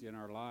fruit in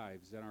our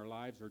lives, and our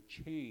lives are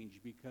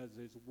changed because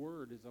His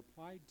Word is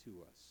applied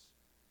to us.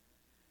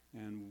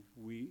 And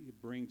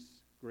it brings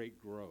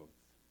great growth.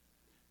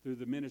 Through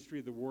the ministry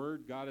of the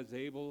Word, God is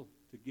able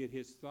to get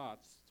His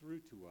thoughts through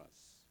to us.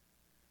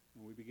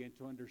 And we begin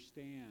to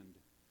understand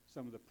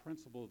some of the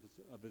principles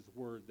of His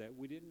Word that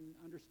we didn't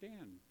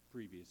understand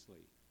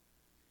previously.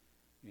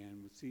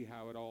 And we see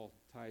how it all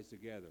ties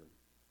together.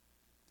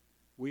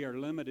 We are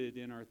limited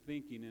in our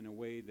thinking in a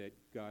way that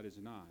God is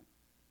not.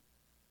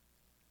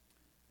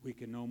 We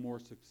can no more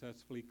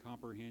successfully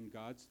comprehend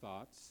God's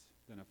thoughts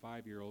than a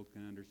 5-year-old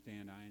can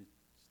understand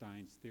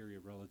Einstein's theory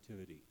of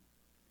relativity.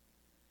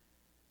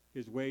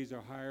 His ways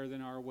are higher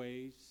than our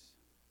ways.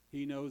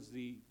 He knows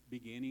the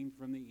beginning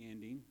from the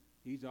ending.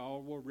 He's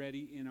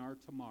already in our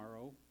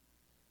tomorrow.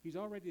 He's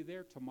already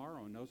there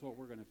tomorrow and knows what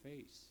we're going to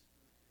face.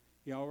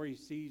 He already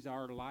sees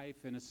our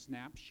life in a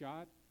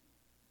snapshot.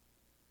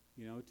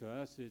 You know, to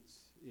us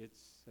it's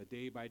a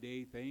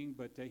day-by-day thing,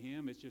 but to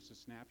Him it's just a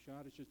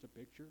snapshot. It's just a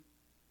picture.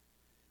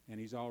 And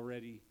He's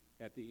already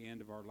at the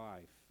end of our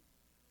life.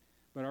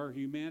 But our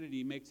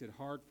humanity makes it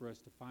hard for us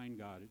to find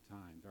God at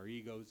times. Our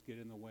egos get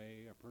in the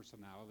way. Our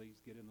personalities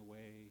get in the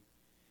way.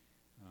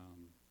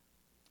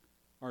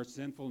 Our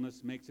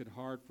sinfulness makes it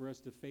hard for us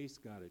to face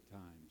God at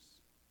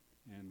times.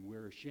 And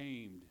we're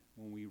ashamed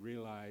when we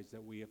realize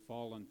that we have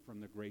fallen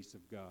from the grace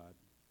of God.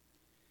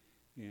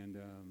 And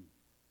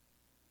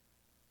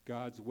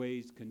God's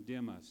ways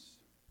condemn us.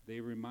 They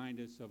remind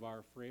us of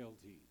our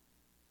frailty.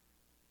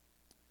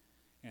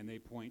 And they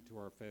point to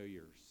our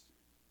failures.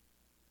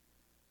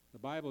 The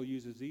Bible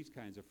uses these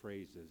kinds of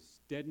phrases: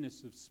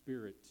 deadness of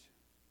spirit,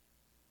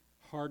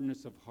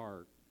 hardness of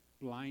heart,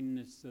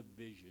 blindness of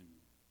vision.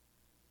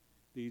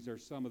 These are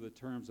some of the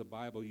terms the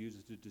Bible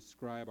uses to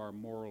describe our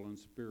moral and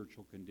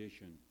spiritual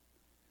condition.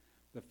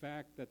 The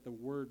fact that the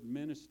Word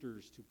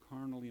ministers to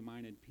carnally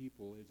minded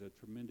people is a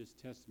tremendous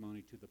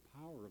testimony to the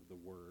power of the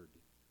Word,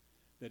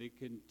 that it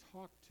can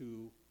talk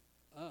to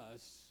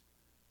us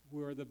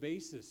who are the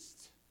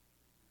basest,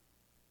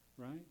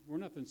 right? We're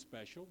nothing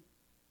special.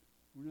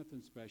 We're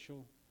nothing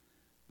special,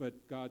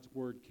 but God's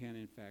Word can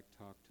in fact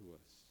talk to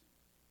us.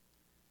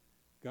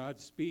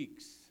 God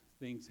speaks,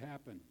 things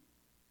happen.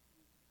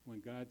 When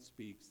God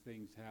speaks,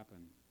 things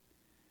happen.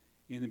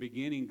 In the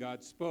beginning,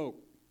 God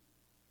spoke.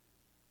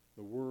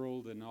 The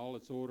world and all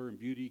its order and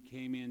beauty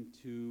came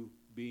into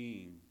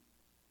being.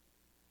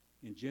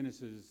 In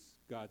Genesis,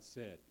 God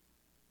said.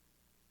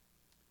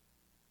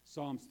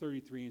 Psalms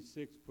 33 and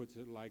 6 puts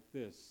it like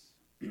this.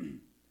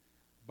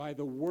 By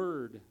the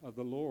word of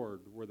the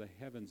Lord were the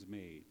heavens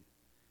made,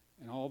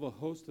 and all the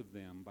host of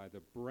them by the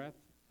breath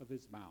of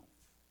His mouth.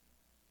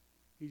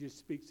 He just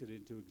speaks it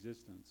into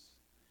existence.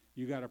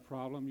 You got a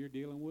problem you're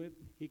dealing with,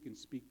 He can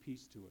speak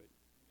peace to it.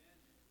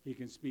 He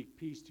can speak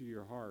peace to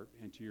your heart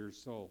and to your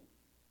soul.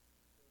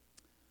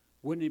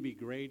 Wouldn't it be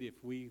great if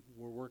we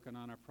were working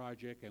on a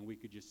project and we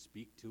could just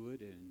speak to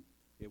it and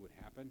it would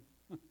happen?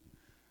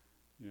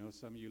 You know,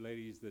 some of you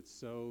ladies that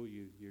sew,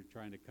 you're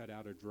trying to cut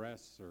out a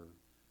dress or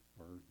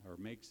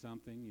make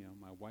something. You know,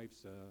 my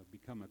wife's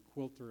become a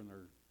quilter in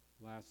her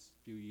last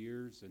few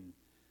years, and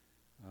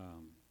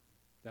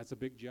that's a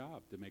big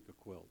job to make a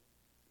quilt.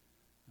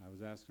 I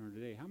was asking her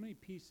today, how many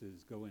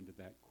pieces go into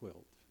that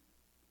quilt?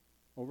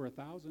 Over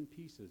 1,000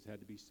 pieces had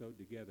to be sewed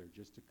together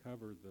just to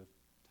cover the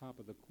top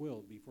of the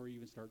quilt before you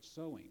even start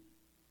sewing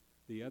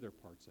the other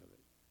parts of it.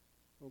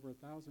 Over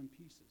 1,000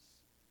 pieces.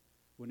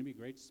 Wouldn't it be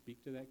great to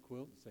speak to that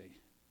quilt and say,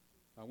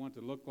 I want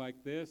to look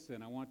like this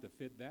and I want to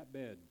fit that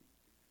bed?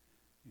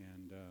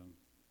 And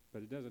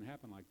but it doesn't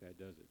happen like that,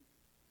 does it?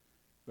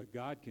 But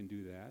God can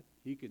do that.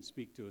 He can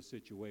speak to a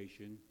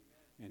situation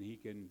and He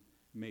can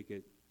make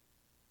it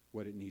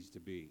what it needs to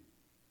be.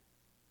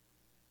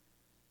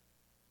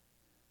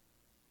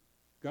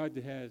 God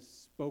has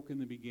spoken in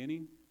the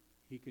beginning.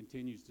 He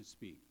continues to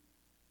speak.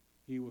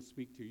 He will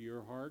speak to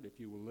your heart if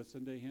you will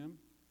listen to Him.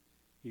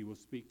 He will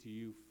speak to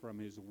you from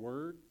his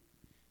word.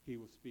 He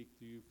will speak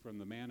to you from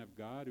the man of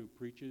God who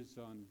preaches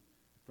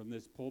from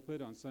this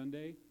pulpit on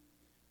Sunday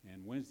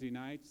and Wednesday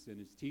nights in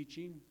his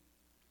teaching.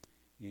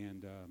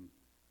 And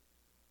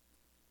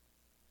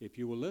if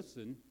you will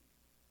listen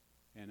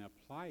and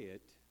apply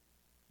it,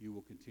 you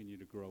will continue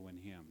to grow in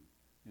him,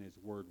 and his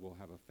word will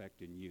have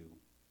effect in you.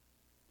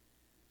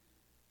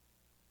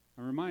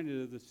 I'm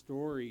reminded of the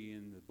story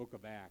in the book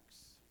of Acts.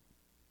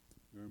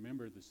 You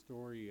remember the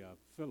story of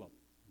Philip,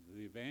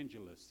 the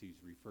evangelist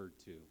he's referred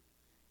to.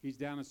 He's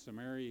down in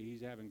Samaria.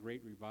 He's having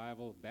great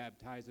revival,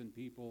 baptizing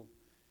people,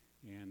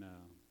 and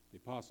the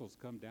apostles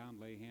come down,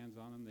 lay hands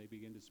on them. They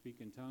begin to speak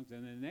in tongues.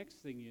 And the next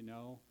thing you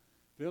know,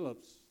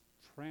 Philip's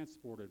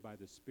transported by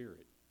the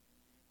Spirit.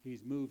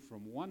 He's moved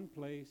from one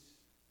place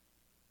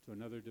to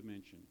another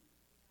dimension.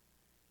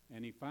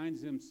 And he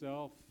finds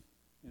himself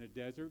in a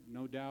desert.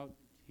 No doubt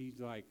he's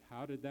like,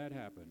 how did that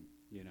happen?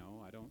 You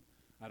know,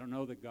 I don't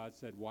know that God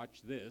said,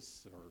 watch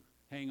this or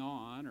hang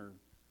on or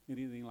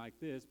anything like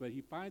this. But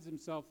he finds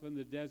himself in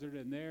the desert,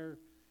 and there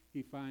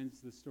he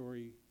finds the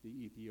story, the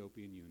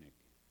Ethiopian eunuch,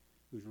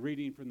 who's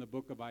reading from the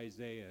book of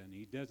Isaiah, and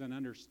he doesn't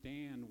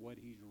understand what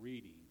he's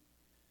reading.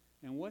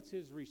 And what's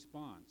his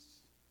response?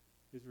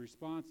 His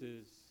response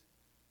is,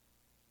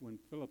 when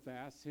Philip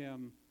asks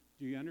him,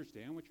 do you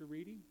understand what you're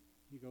reading?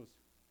 He goes,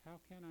 how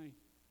can I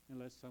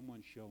unless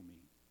someone show me?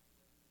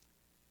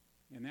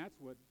 And that's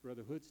what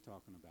Brother Hood's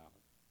talking about.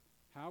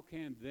 How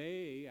can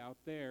they out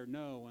there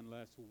know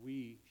unless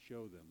we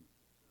show them,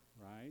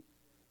 right?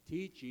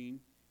 Teaching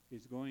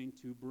is going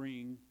to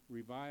bring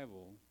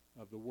revival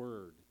of the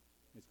Word.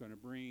 It's going to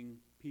bring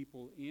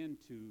people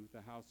into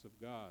the house of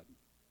God.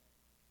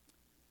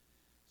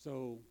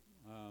 So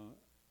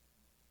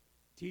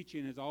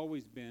teaching has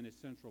always been a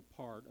central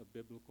part of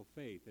biblical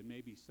faith. And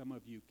maybe some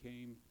of you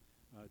came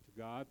to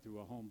God through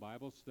a home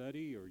Bible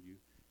study, or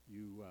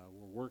you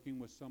were working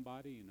with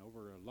somebody, and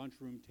over a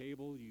lunchroom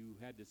table you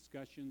had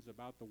discussions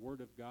about the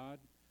Word of God.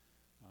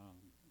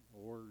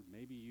 Or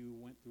maybe you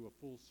went through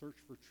a full Search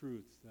for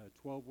Truth,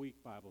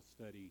 12-week Bible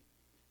study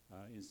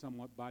in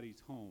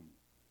somebody's home.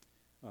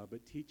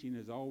 But teaching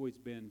has always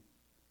been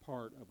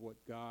part of what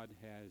God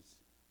has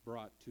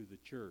brought to the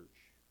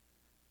church.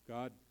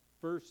 God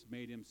first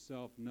made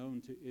himself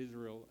known to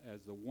Israel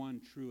as the one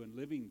true and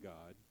living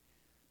God,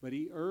 but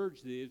he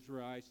urged the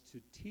Israelites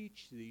to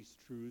teach these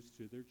truths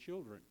to their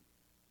children.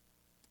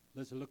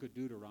 Let's look at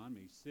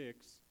Deuteronomy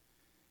 6,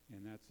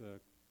 and that's a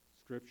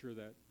scripture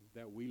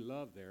that we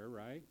love there,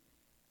 right?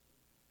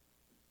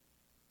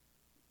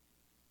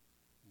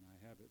 And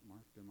I have it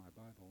marked in my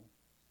Bible,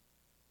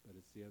 but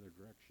it's the other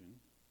direction.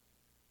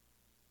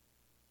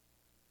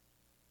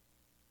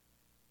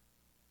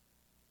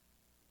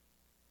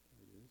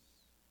 There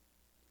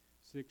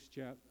it is.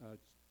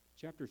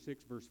 Chapter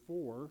 6, verse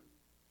 4.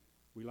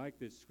 We like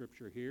this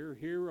scripture here.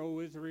 Hear,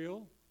 O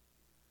Israel,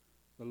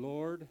 the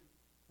Lord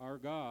our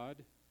God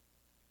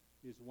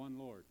is one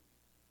Lord.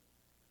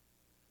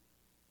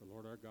 The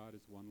Lord our God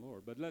is one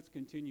Lord. But let's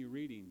continue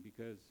reading,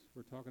 because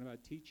we're talking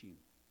about teaching.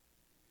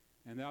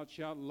 And thou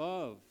shalt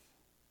love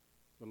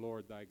the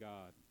Lord thy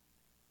God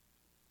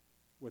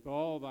with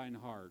all thine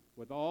heart,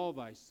 with all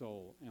thy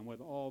soul, and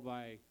with all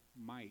thy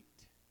might.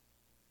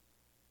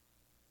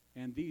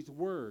 And these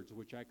words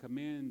which I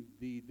command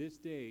thee this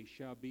day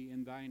shall be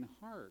in thine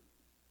heart.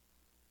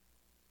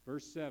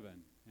 Verse 7,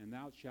 and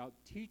thou shalt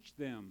teach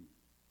them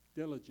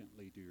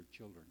diligently to your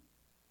children,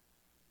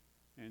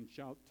 and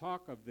shalt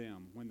talk of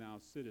them when thou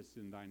sittest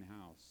in thine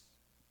house,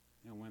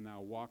 and when thou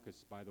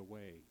walkest by the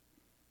way,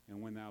 and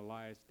when thou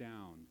liest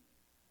down,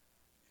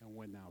 and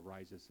when thou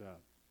risest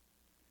up.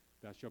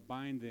 Thou shalt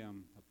bind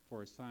them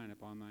for a sign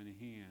upon thine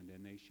hand,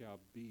 and they shall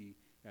be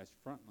as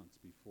frontlets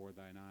before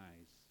thine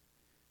eyes.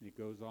 And it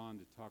goes on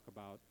to talk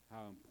about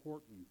how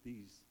important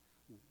these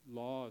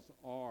laws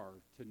are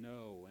to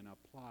know and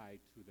apply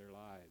to their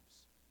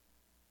lives.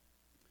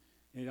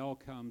 It all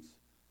comes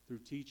through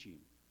teaching.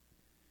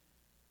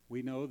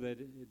 We know that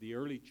in the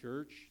early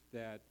church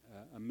that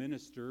a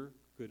minister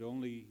could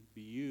only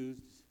be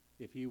used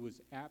if he was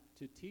apt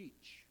to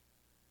teach.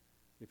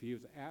 If he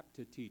was apt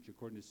to teach,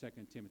 according to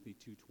 2 Timothy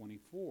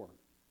 2:24.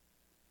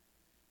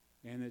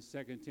 And as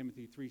 2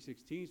 Timothy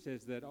 3:16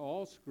 says that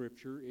all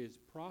Scripture is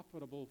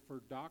profitable for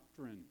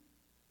doctrine.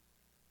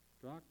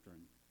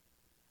 Doctrine.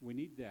 We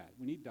need that.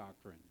 We need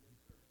doctrine.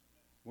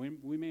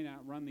 We may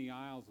not run the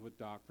aisles with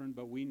doctrine,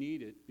 but we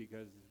need it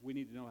because we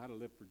need to know how to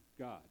live for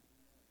God.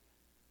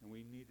 And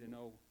we need to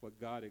know what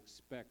God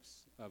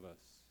expects of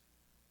us.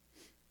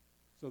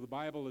 So the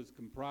Bible is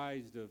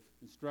comprised of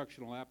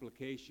instructional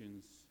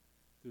applications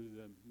through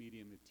the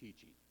medium of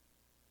teaching.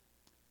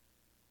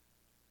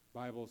 The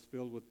Bible is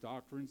filled with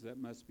doctrines that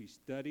must be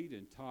studied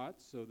and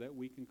taught so that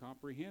we can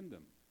comprehend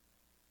them.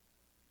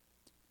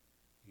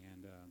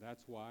 And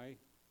that's why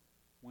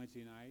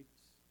Wednesday nights,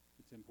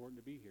 it's important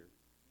to be here.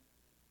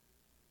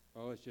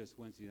 Oh, it's just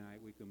Wednesday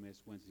night. We can miss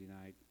Wednesday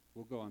night.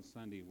 We'll go on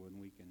Sunday when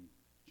we can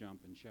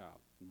jump and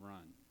shout and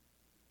run,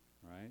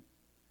 right?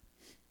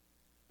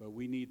 But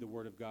we need the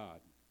Word of God.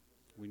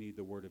 We need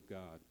the Word of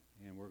God.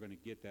 And we're going to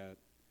get that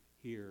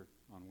here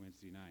on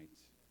Wednesday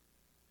nights.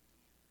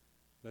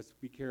 Let's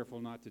be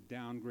careful not to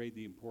downgrade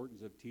the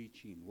importance of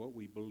teaching. What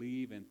we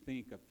believe and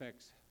think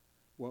affects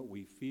what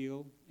we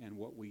feel and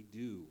what we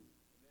do.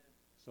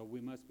 So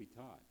we must be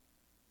taught.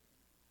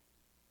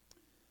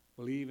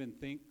 Believe and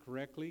think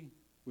correctly,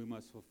 we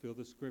must fulfill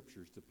the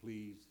scriptures to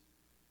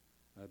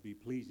be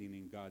pleasing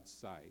in God's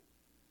sight.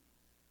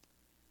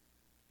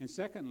 And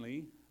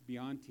secondly,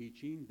 beyond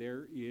teaching,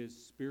 there is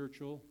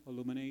spiritual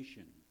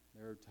illumination.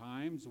 There are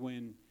times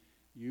when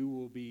you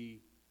will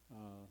be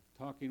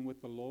talking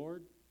with the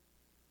Lord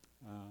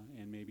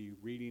and maybe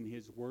reading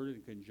His Word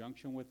in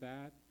conjunction with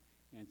that,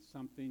 and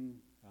something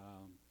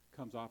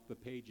comes off the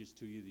pages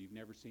to you that you've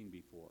never seen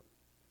before.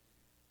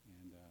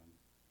 And,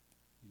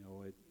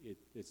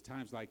 it's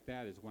times like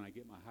that is when I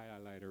get my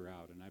highlighter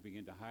out and I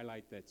begin to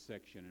highlight that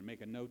section and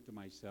make a note to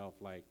myself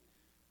like,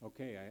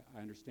 okay, I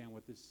understand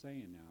what this is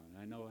saying now,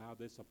 and I know how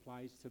this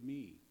applies to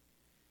me,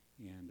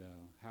 and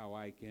how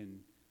I can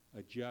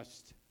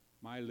adjust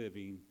my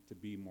living to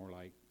be more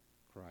like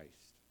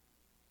Christ.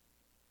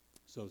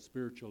 So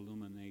spiritual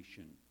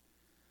illumination.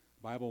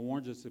 The Bible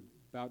warns us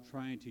about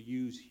trying to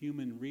use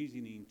human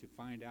reasoning to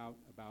find out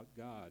about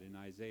God in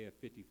Isaiah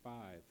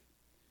 55.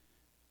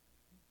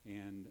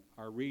 And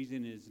our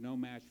reason is no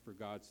match for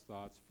God's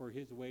thoughts, for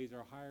His ways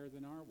are higher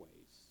than our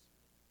ways.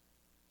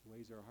 His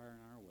ways are higher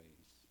than our ways.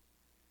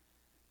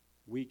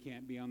 We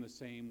can't be on the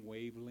same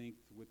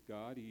wavelength with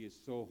God. He is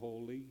so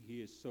holy.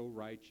 He is so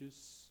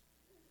righteous.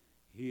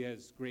 He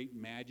has great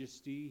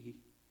majesty.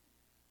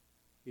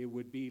 It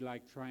would be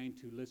like trying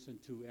to listen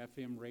to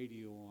FM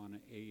radio on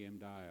an AM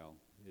dial.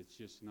 It's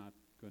just not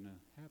going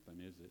to happen,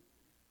 is it?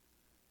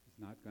 It's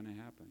not going to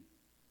happen.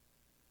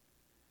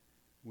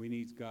 We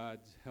need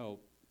God's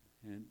help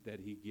and that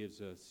He gives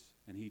us,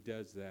 and He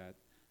does that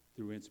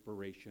through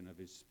inspiration of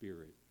His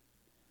Spirit.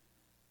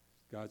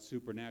 God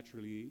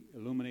supernaturally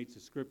illuminates the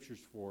Scriptures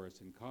for us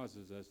and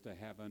causes us to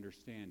have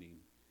understanding.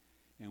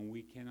 And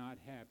we cannot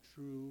have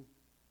true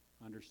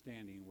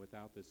understanding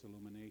without this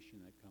illumination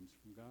that comes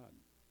from God.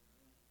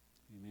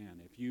 Amen.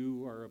 If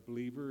you are a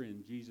believer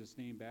in Jesus'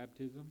 name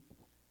baptism,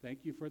 thank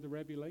you for the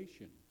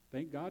revelation.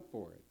 Thank God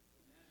for it.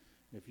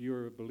 If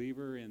you're a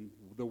believer in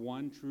the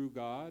one true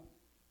God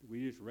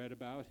we just read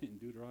about in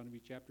Deuteronomy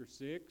chapter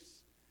 6,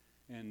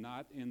 and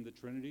not in the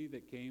Trinity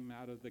that came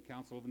out of the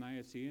Council of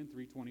Nicaea in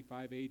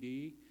 325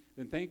 AD,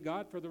 then thank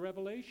God for the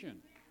revelation.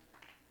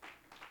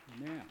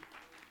 Amen.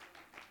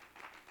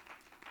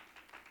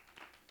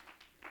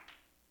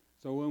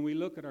 So when we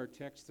look at our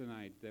text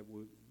tonight that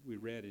we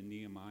read in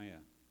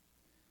Nehemiah,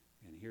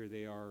 and here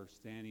they are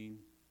standing,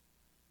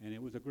 and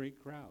it was a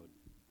great crowd.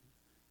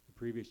 The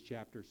previous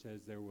chapter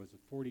says there was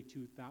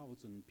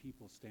 42,000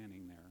 people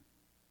standing there.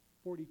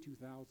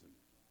 42,000,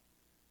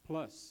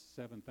 plus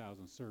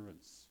 7,000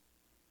 servants.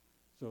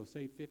 So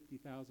say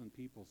 50,000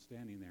 people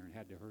standing there and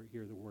had to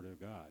hear the word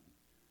of God.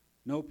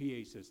 No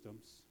PA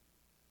systems,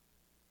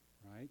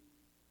 right?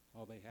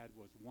 All they had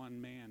was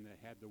one man that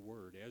had the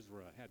word.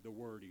 Ezra had the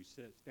word. He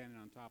sat standing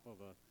on top of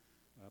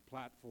a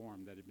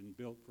platform that had been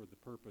built for the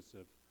purpose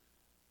of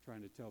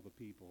trying to tell the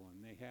people.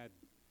 And they had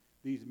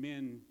these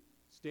men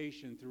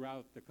stationed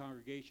throughout the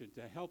congregation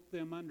to help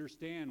them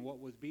understand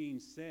what was being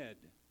said.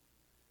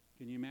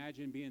 Can you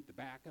imagine being at the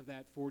back of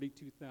that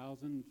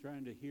 42,000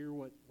 trying to hear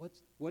what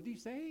did he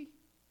say?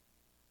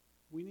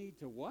 We need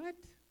to what?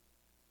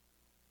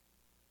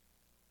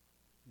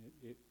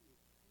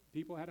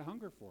 People had a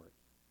hunger for it.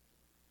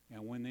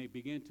 And when they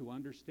began to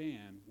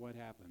understand what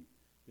happened,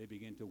 they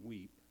began to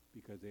weep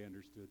because they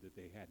understood that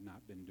they had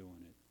not been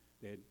doing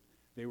it.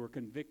 They were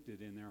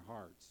convicted in their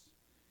hearts.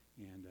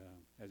 And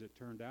as it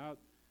turned out,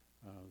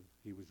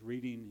 he was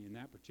reading in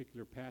that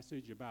particular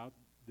passage about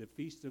the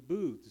Feast of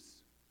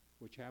Booths,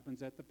 which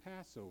happens at the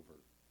Passover,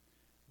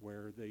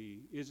 where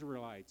the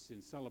Israelites,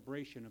 in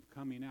celebration of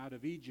coming out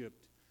of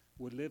Egypt,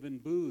 would live in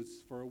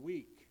booths for a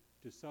week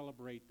to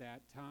celebrate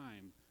that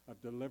time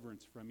of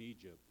deliverance from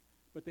Egypt.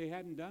 But they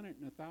hadn't done it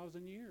in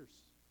 1,000 years.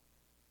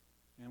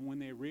 And when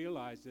they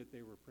realized it,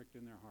 they were pricked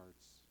in their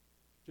hearts.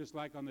 Just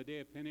like on the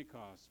day of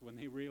Pentecost, when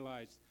they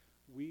realized,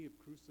 we have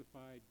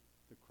crucified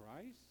the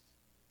Christ,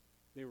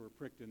 they were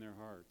pricked in their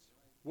hearts.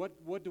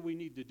 What do we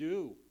need to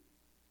do?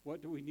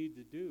 What do we need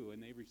to do?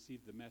 And they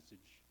received the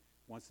message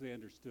once they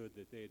understood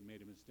that they had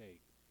made a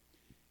mistake.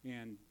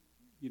 And,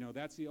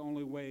 that's the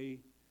only way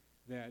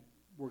that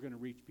we're going to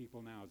reach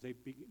people now, is they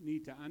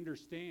need to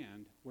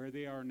understand where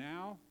they are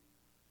now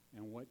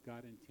and what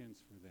God intends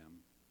for them.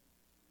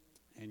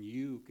 And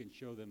you can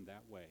show them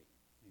that way.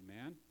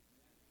 Amen?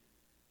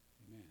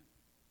 Amen.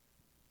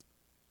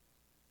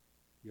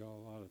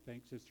 Y'all ought to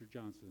thank Sister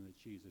Johnson that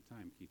she's a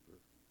timekeeper,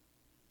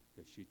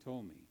 because she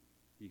told me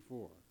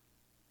before,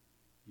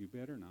 you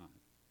better not.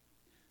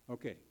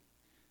 Okay,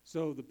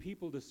 so the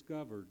people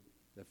discovered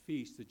the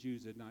feast the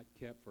Jews had not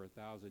kept for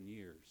 1,000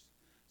 years.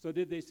 So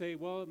did they say,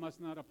 well, it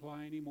must not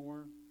apply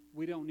anymore?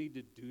 We don't need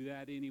to do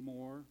that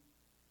anymore.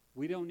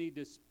 We don't need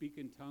to speak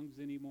in tongues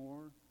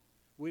anymore.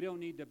 We don't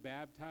need to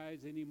baptize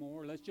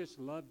anymore. Let's just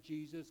love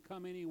Jesus.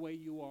 Come any way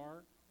you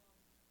are.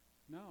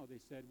 No, they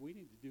said, we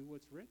need to do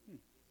what's written.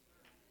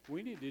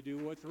 We need to do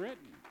what's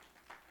written.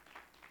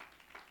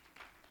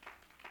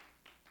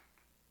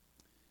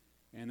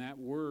 And that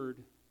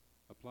word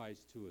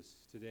applies to us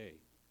today.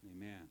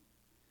 Amen.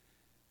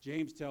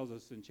 James tells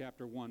us in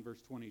chapter 1,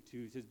 verse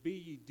 22, he says, "Be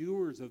ye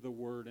doers of the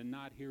word and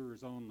not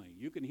hearers only."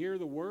 You can hear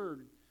the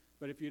word,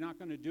 but if you're not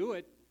going to do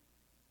it,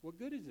 what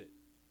good is it?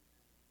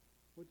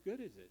 What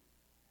good is it?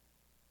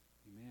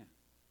 Amen.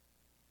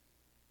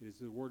 It is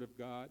the word of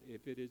God.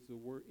 If it is the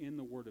word in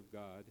the word of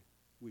God,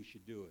 we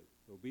should do it.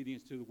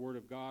 Obedience to the word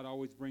of God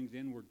always brings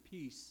inward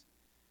peace,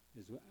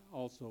 as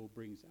also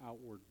brings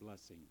outward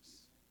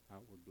blessings.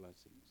 Outward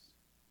blessings.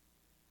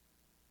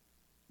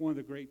 One of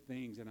the great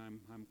things, and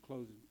I'm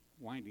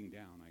winding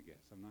down, I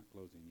guess. I'm not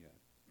closing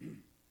yet.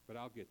 But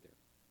I'll get there.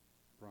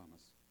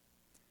 Promise.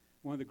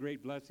 One of the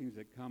great blessings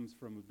that comes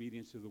from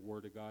obedience to the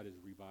word of God is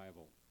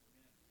revival.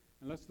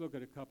 And let's look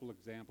at a couple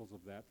examples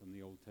of that from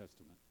the Old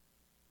Testament.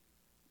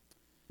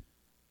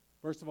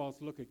 First of all,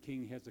 let's look at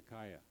King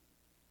Hezekiah.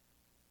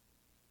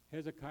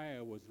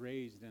 Hezekiah was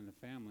raised in a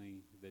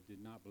family that did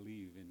not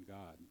believe in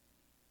God.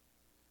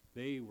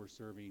 They were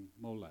serving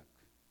Molech.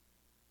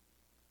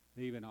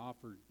 They even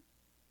offered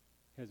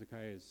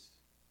Hezekiah's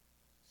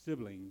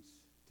siblings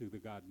to the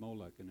god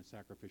Molech in a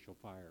sacrificial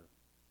fire.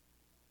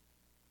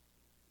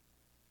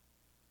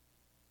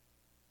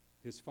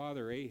 His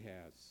father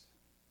Ahaz,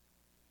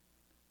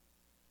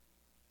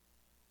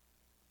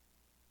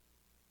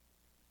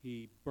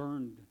 he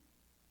burned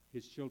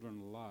his children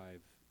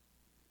alive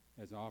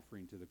as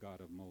offering to the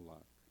god of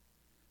Moloch.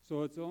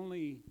 So it's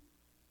only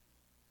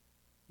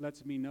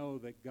lets me know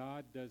that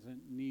God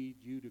doesn't need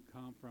you to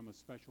come from a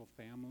special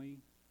family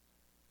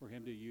for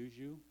him to use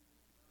you.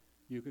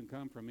 You can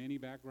come from any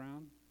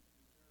background,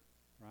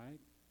 right?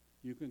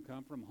 You can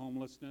come from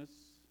homelessness.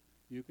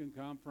 You can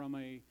come from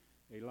a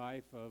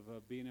life of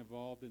being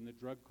involved in the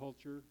drug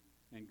culture,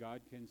 and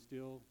God can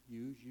still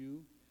use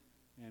you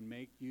and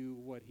make you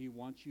what he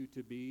wants you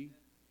to be,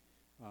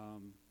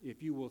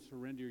 if you will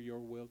surrender your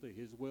will to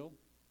his will.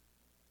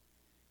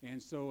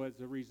 And so as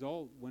a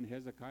result, when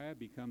Hezekiah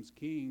becomes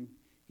king,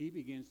 he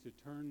begins to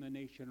turn the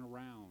nation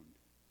around.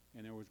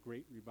 And there was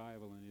great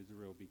revival in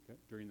Israel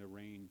during the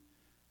reign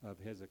of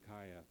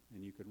Hezekiah.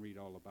 And you can read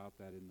all about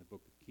that in the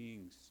book of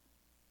Kings.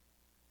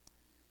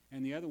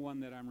 And the other one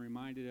that I'm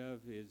reminded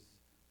of is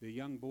the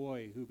young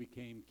boy who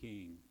became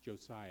king,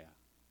 Josiah.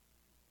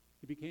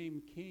 He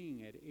became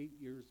king at 8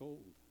 years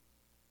old.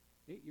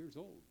 8 years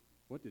old.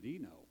 What did he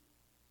know?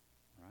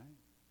 Right?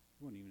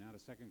 He wasn't even out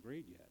of second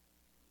grade yet.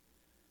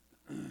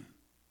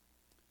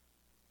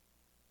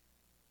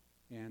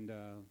 And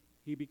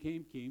he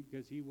became king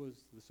because he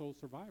was the sole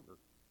survivor,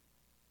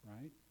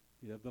 right,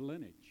 of the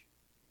lineage.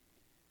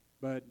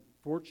 But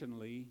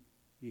fortunately,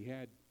 he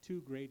had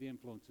two great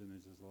influences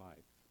in his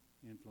life.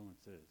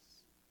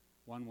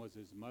 One was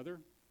his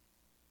mother.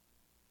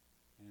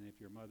 And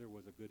if your mother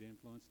was a good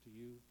influence to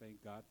you,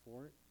 thank God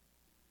for it.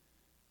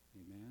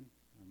 Amen.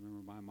 I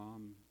remember my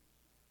mom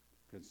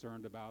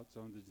concerned about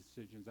some of the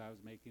decisions I was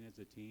making as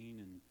a teen,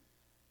 and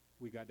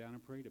we got down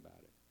and prayed about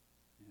it.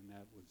 And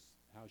that was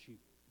how she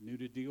knew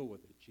to deal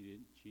with it.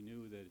 She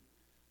knew that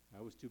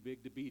I was too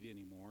big to beat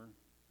anymore.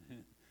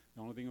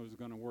 The only thing that was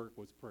going to work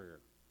was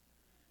prayer.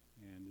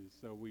 And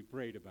so we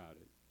prayed about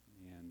it.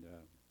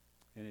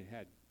 And it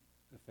had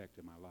effect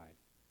in my life.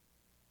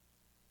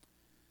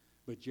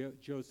 But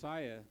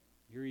Josiah,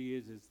 here he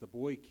is the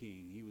boy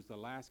king. He was the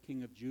last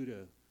king of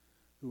Judah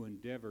who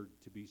endeavored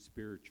to be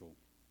spiritual.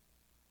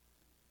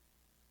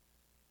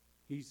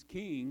 He's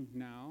king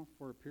now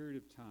for a period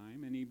of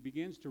time, and he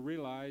begins to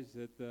realize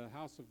that the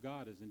house of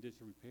God is in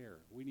disrepair.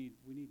 We need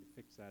to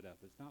fix that up.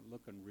 It's not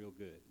looking real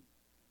good.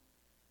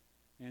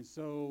 And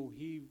so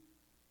he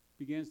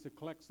begins to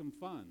collect some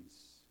funds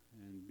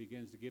and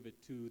begins to give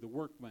it to the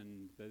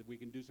workmen that we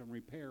can do some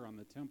repair on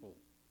the temple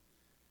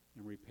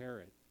and repair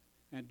it.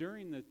 And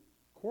during the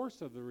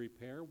course of the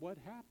repair, what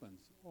happens?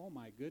 Oh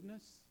my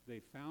goodness, they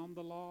found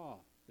the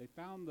law. They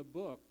found the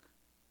book.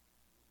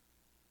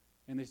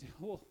 And they say,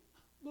 well,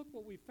 look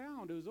what we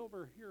found. It was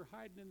over here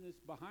hiding in this,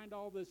 behind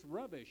all this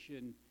rubbish,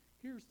 and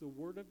here's the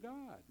word of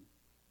God.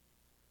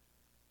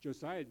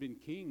 Josiah had been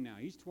king now.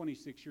 He's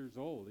 26 years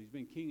old. He's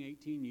been king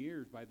 18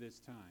 years by this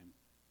time.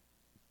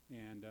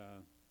 And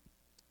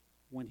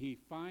when he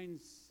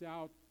finds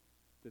out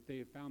that they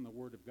have found the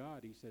word of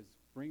God, he says,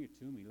 bring it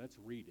to me. Let's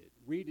read it.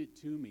 Read it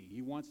to me.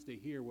 He wants to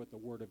hear what the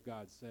word of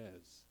God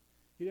says.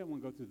 He doesn't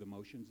want to go through the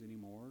motions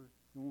anymore.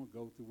 He doesn't want to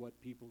go through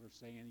what people are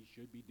saying he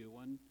should be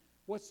doing.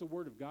 What's the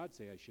word of God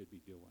say I should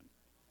be doing?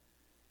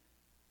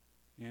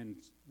 And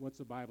what's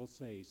the Bible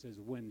say? It says,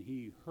 when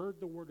he heard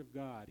the word of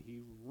God,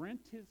 he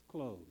rent his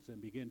clothes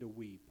and began to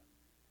weep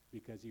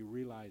because he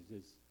realized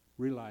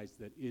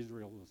that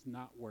Israel was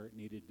not where it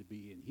needed to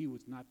be, and he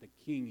was not the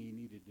king he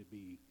needed to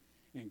be.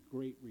 And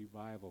great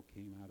revival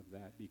came out of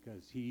that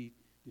because he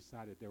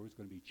decided there was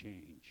going to be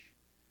change.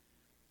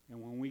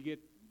 And when we get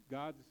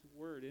God's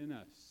word in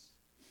us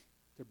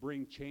to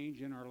bring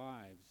change in our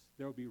lives,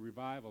 there will be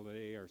revival at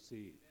ARC.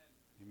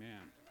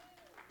 Amen.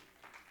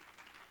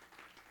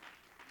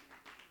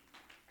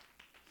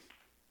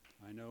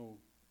 I know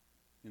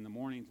In the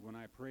mornings when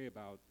I pray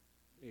about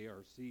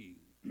ARC,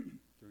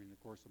 during the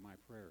course of my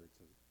prayer, it's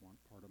one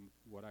part of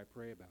what I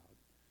pray about.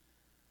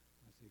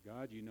 I say,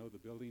 God, you know the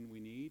building we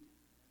need,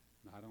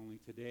 not only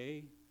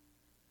today,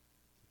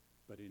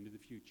 but into the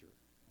future.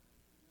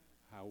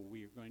 How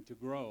we are going to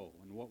grow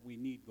and what we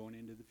need going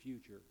into the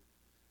future.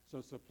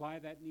 So supply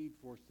that need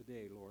for us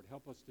today, Lord.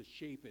 Help us to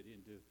shape it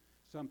into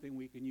something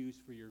we can use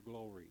for your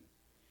glory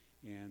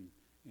and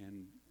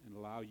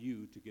allow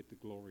you to get the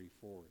glory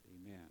for it.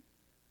 Amen.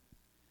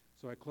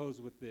 So I close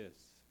with this.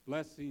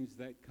 Blessings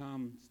that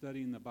come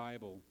studying the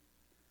Bible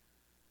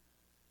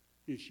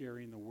is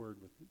sharing the word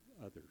with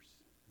others.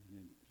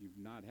 And if you've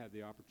not had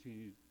the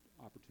opportunity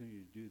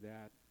to do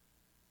that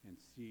and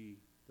see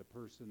the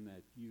person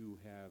that you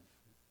have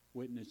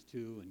witnessed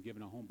to and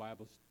given a home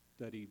Bible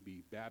study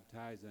be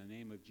baptized in the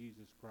name of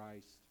Jesus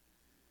Christ,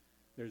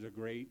 there's a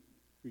great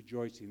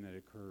rejoicing that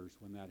occurs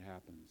when that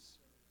happens.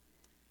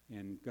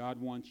 And God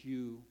wants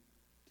you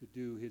to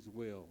do his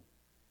will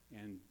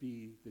and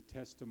be the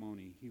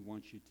testimony he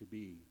wants you to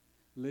be,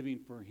 living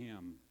for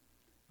him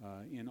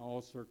in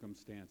all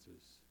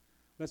circumstances.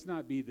 Let's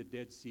not be the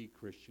Dead Sea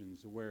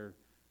Christians where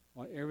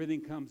everything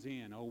comes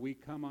in. Oh, we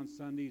come on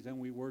Sundays and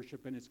we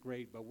worship and it's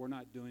great, but we're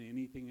not doing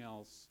anything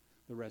else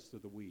the rest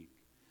of the week.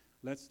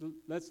 Let's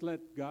let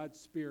God's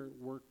Spirit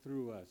work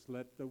through us.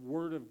 Let the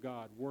Word of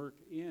God work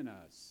in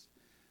us,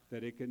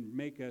 that it can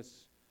make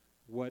us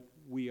what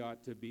we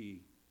ought to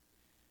be.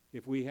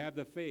 If we have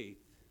the faith,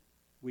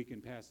 we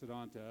can pass it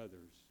on to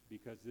others,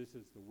 because this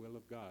is the will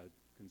of God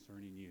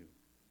concerning you.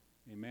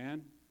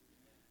 Amen?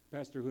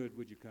 Pastor Hood,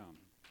 would you come?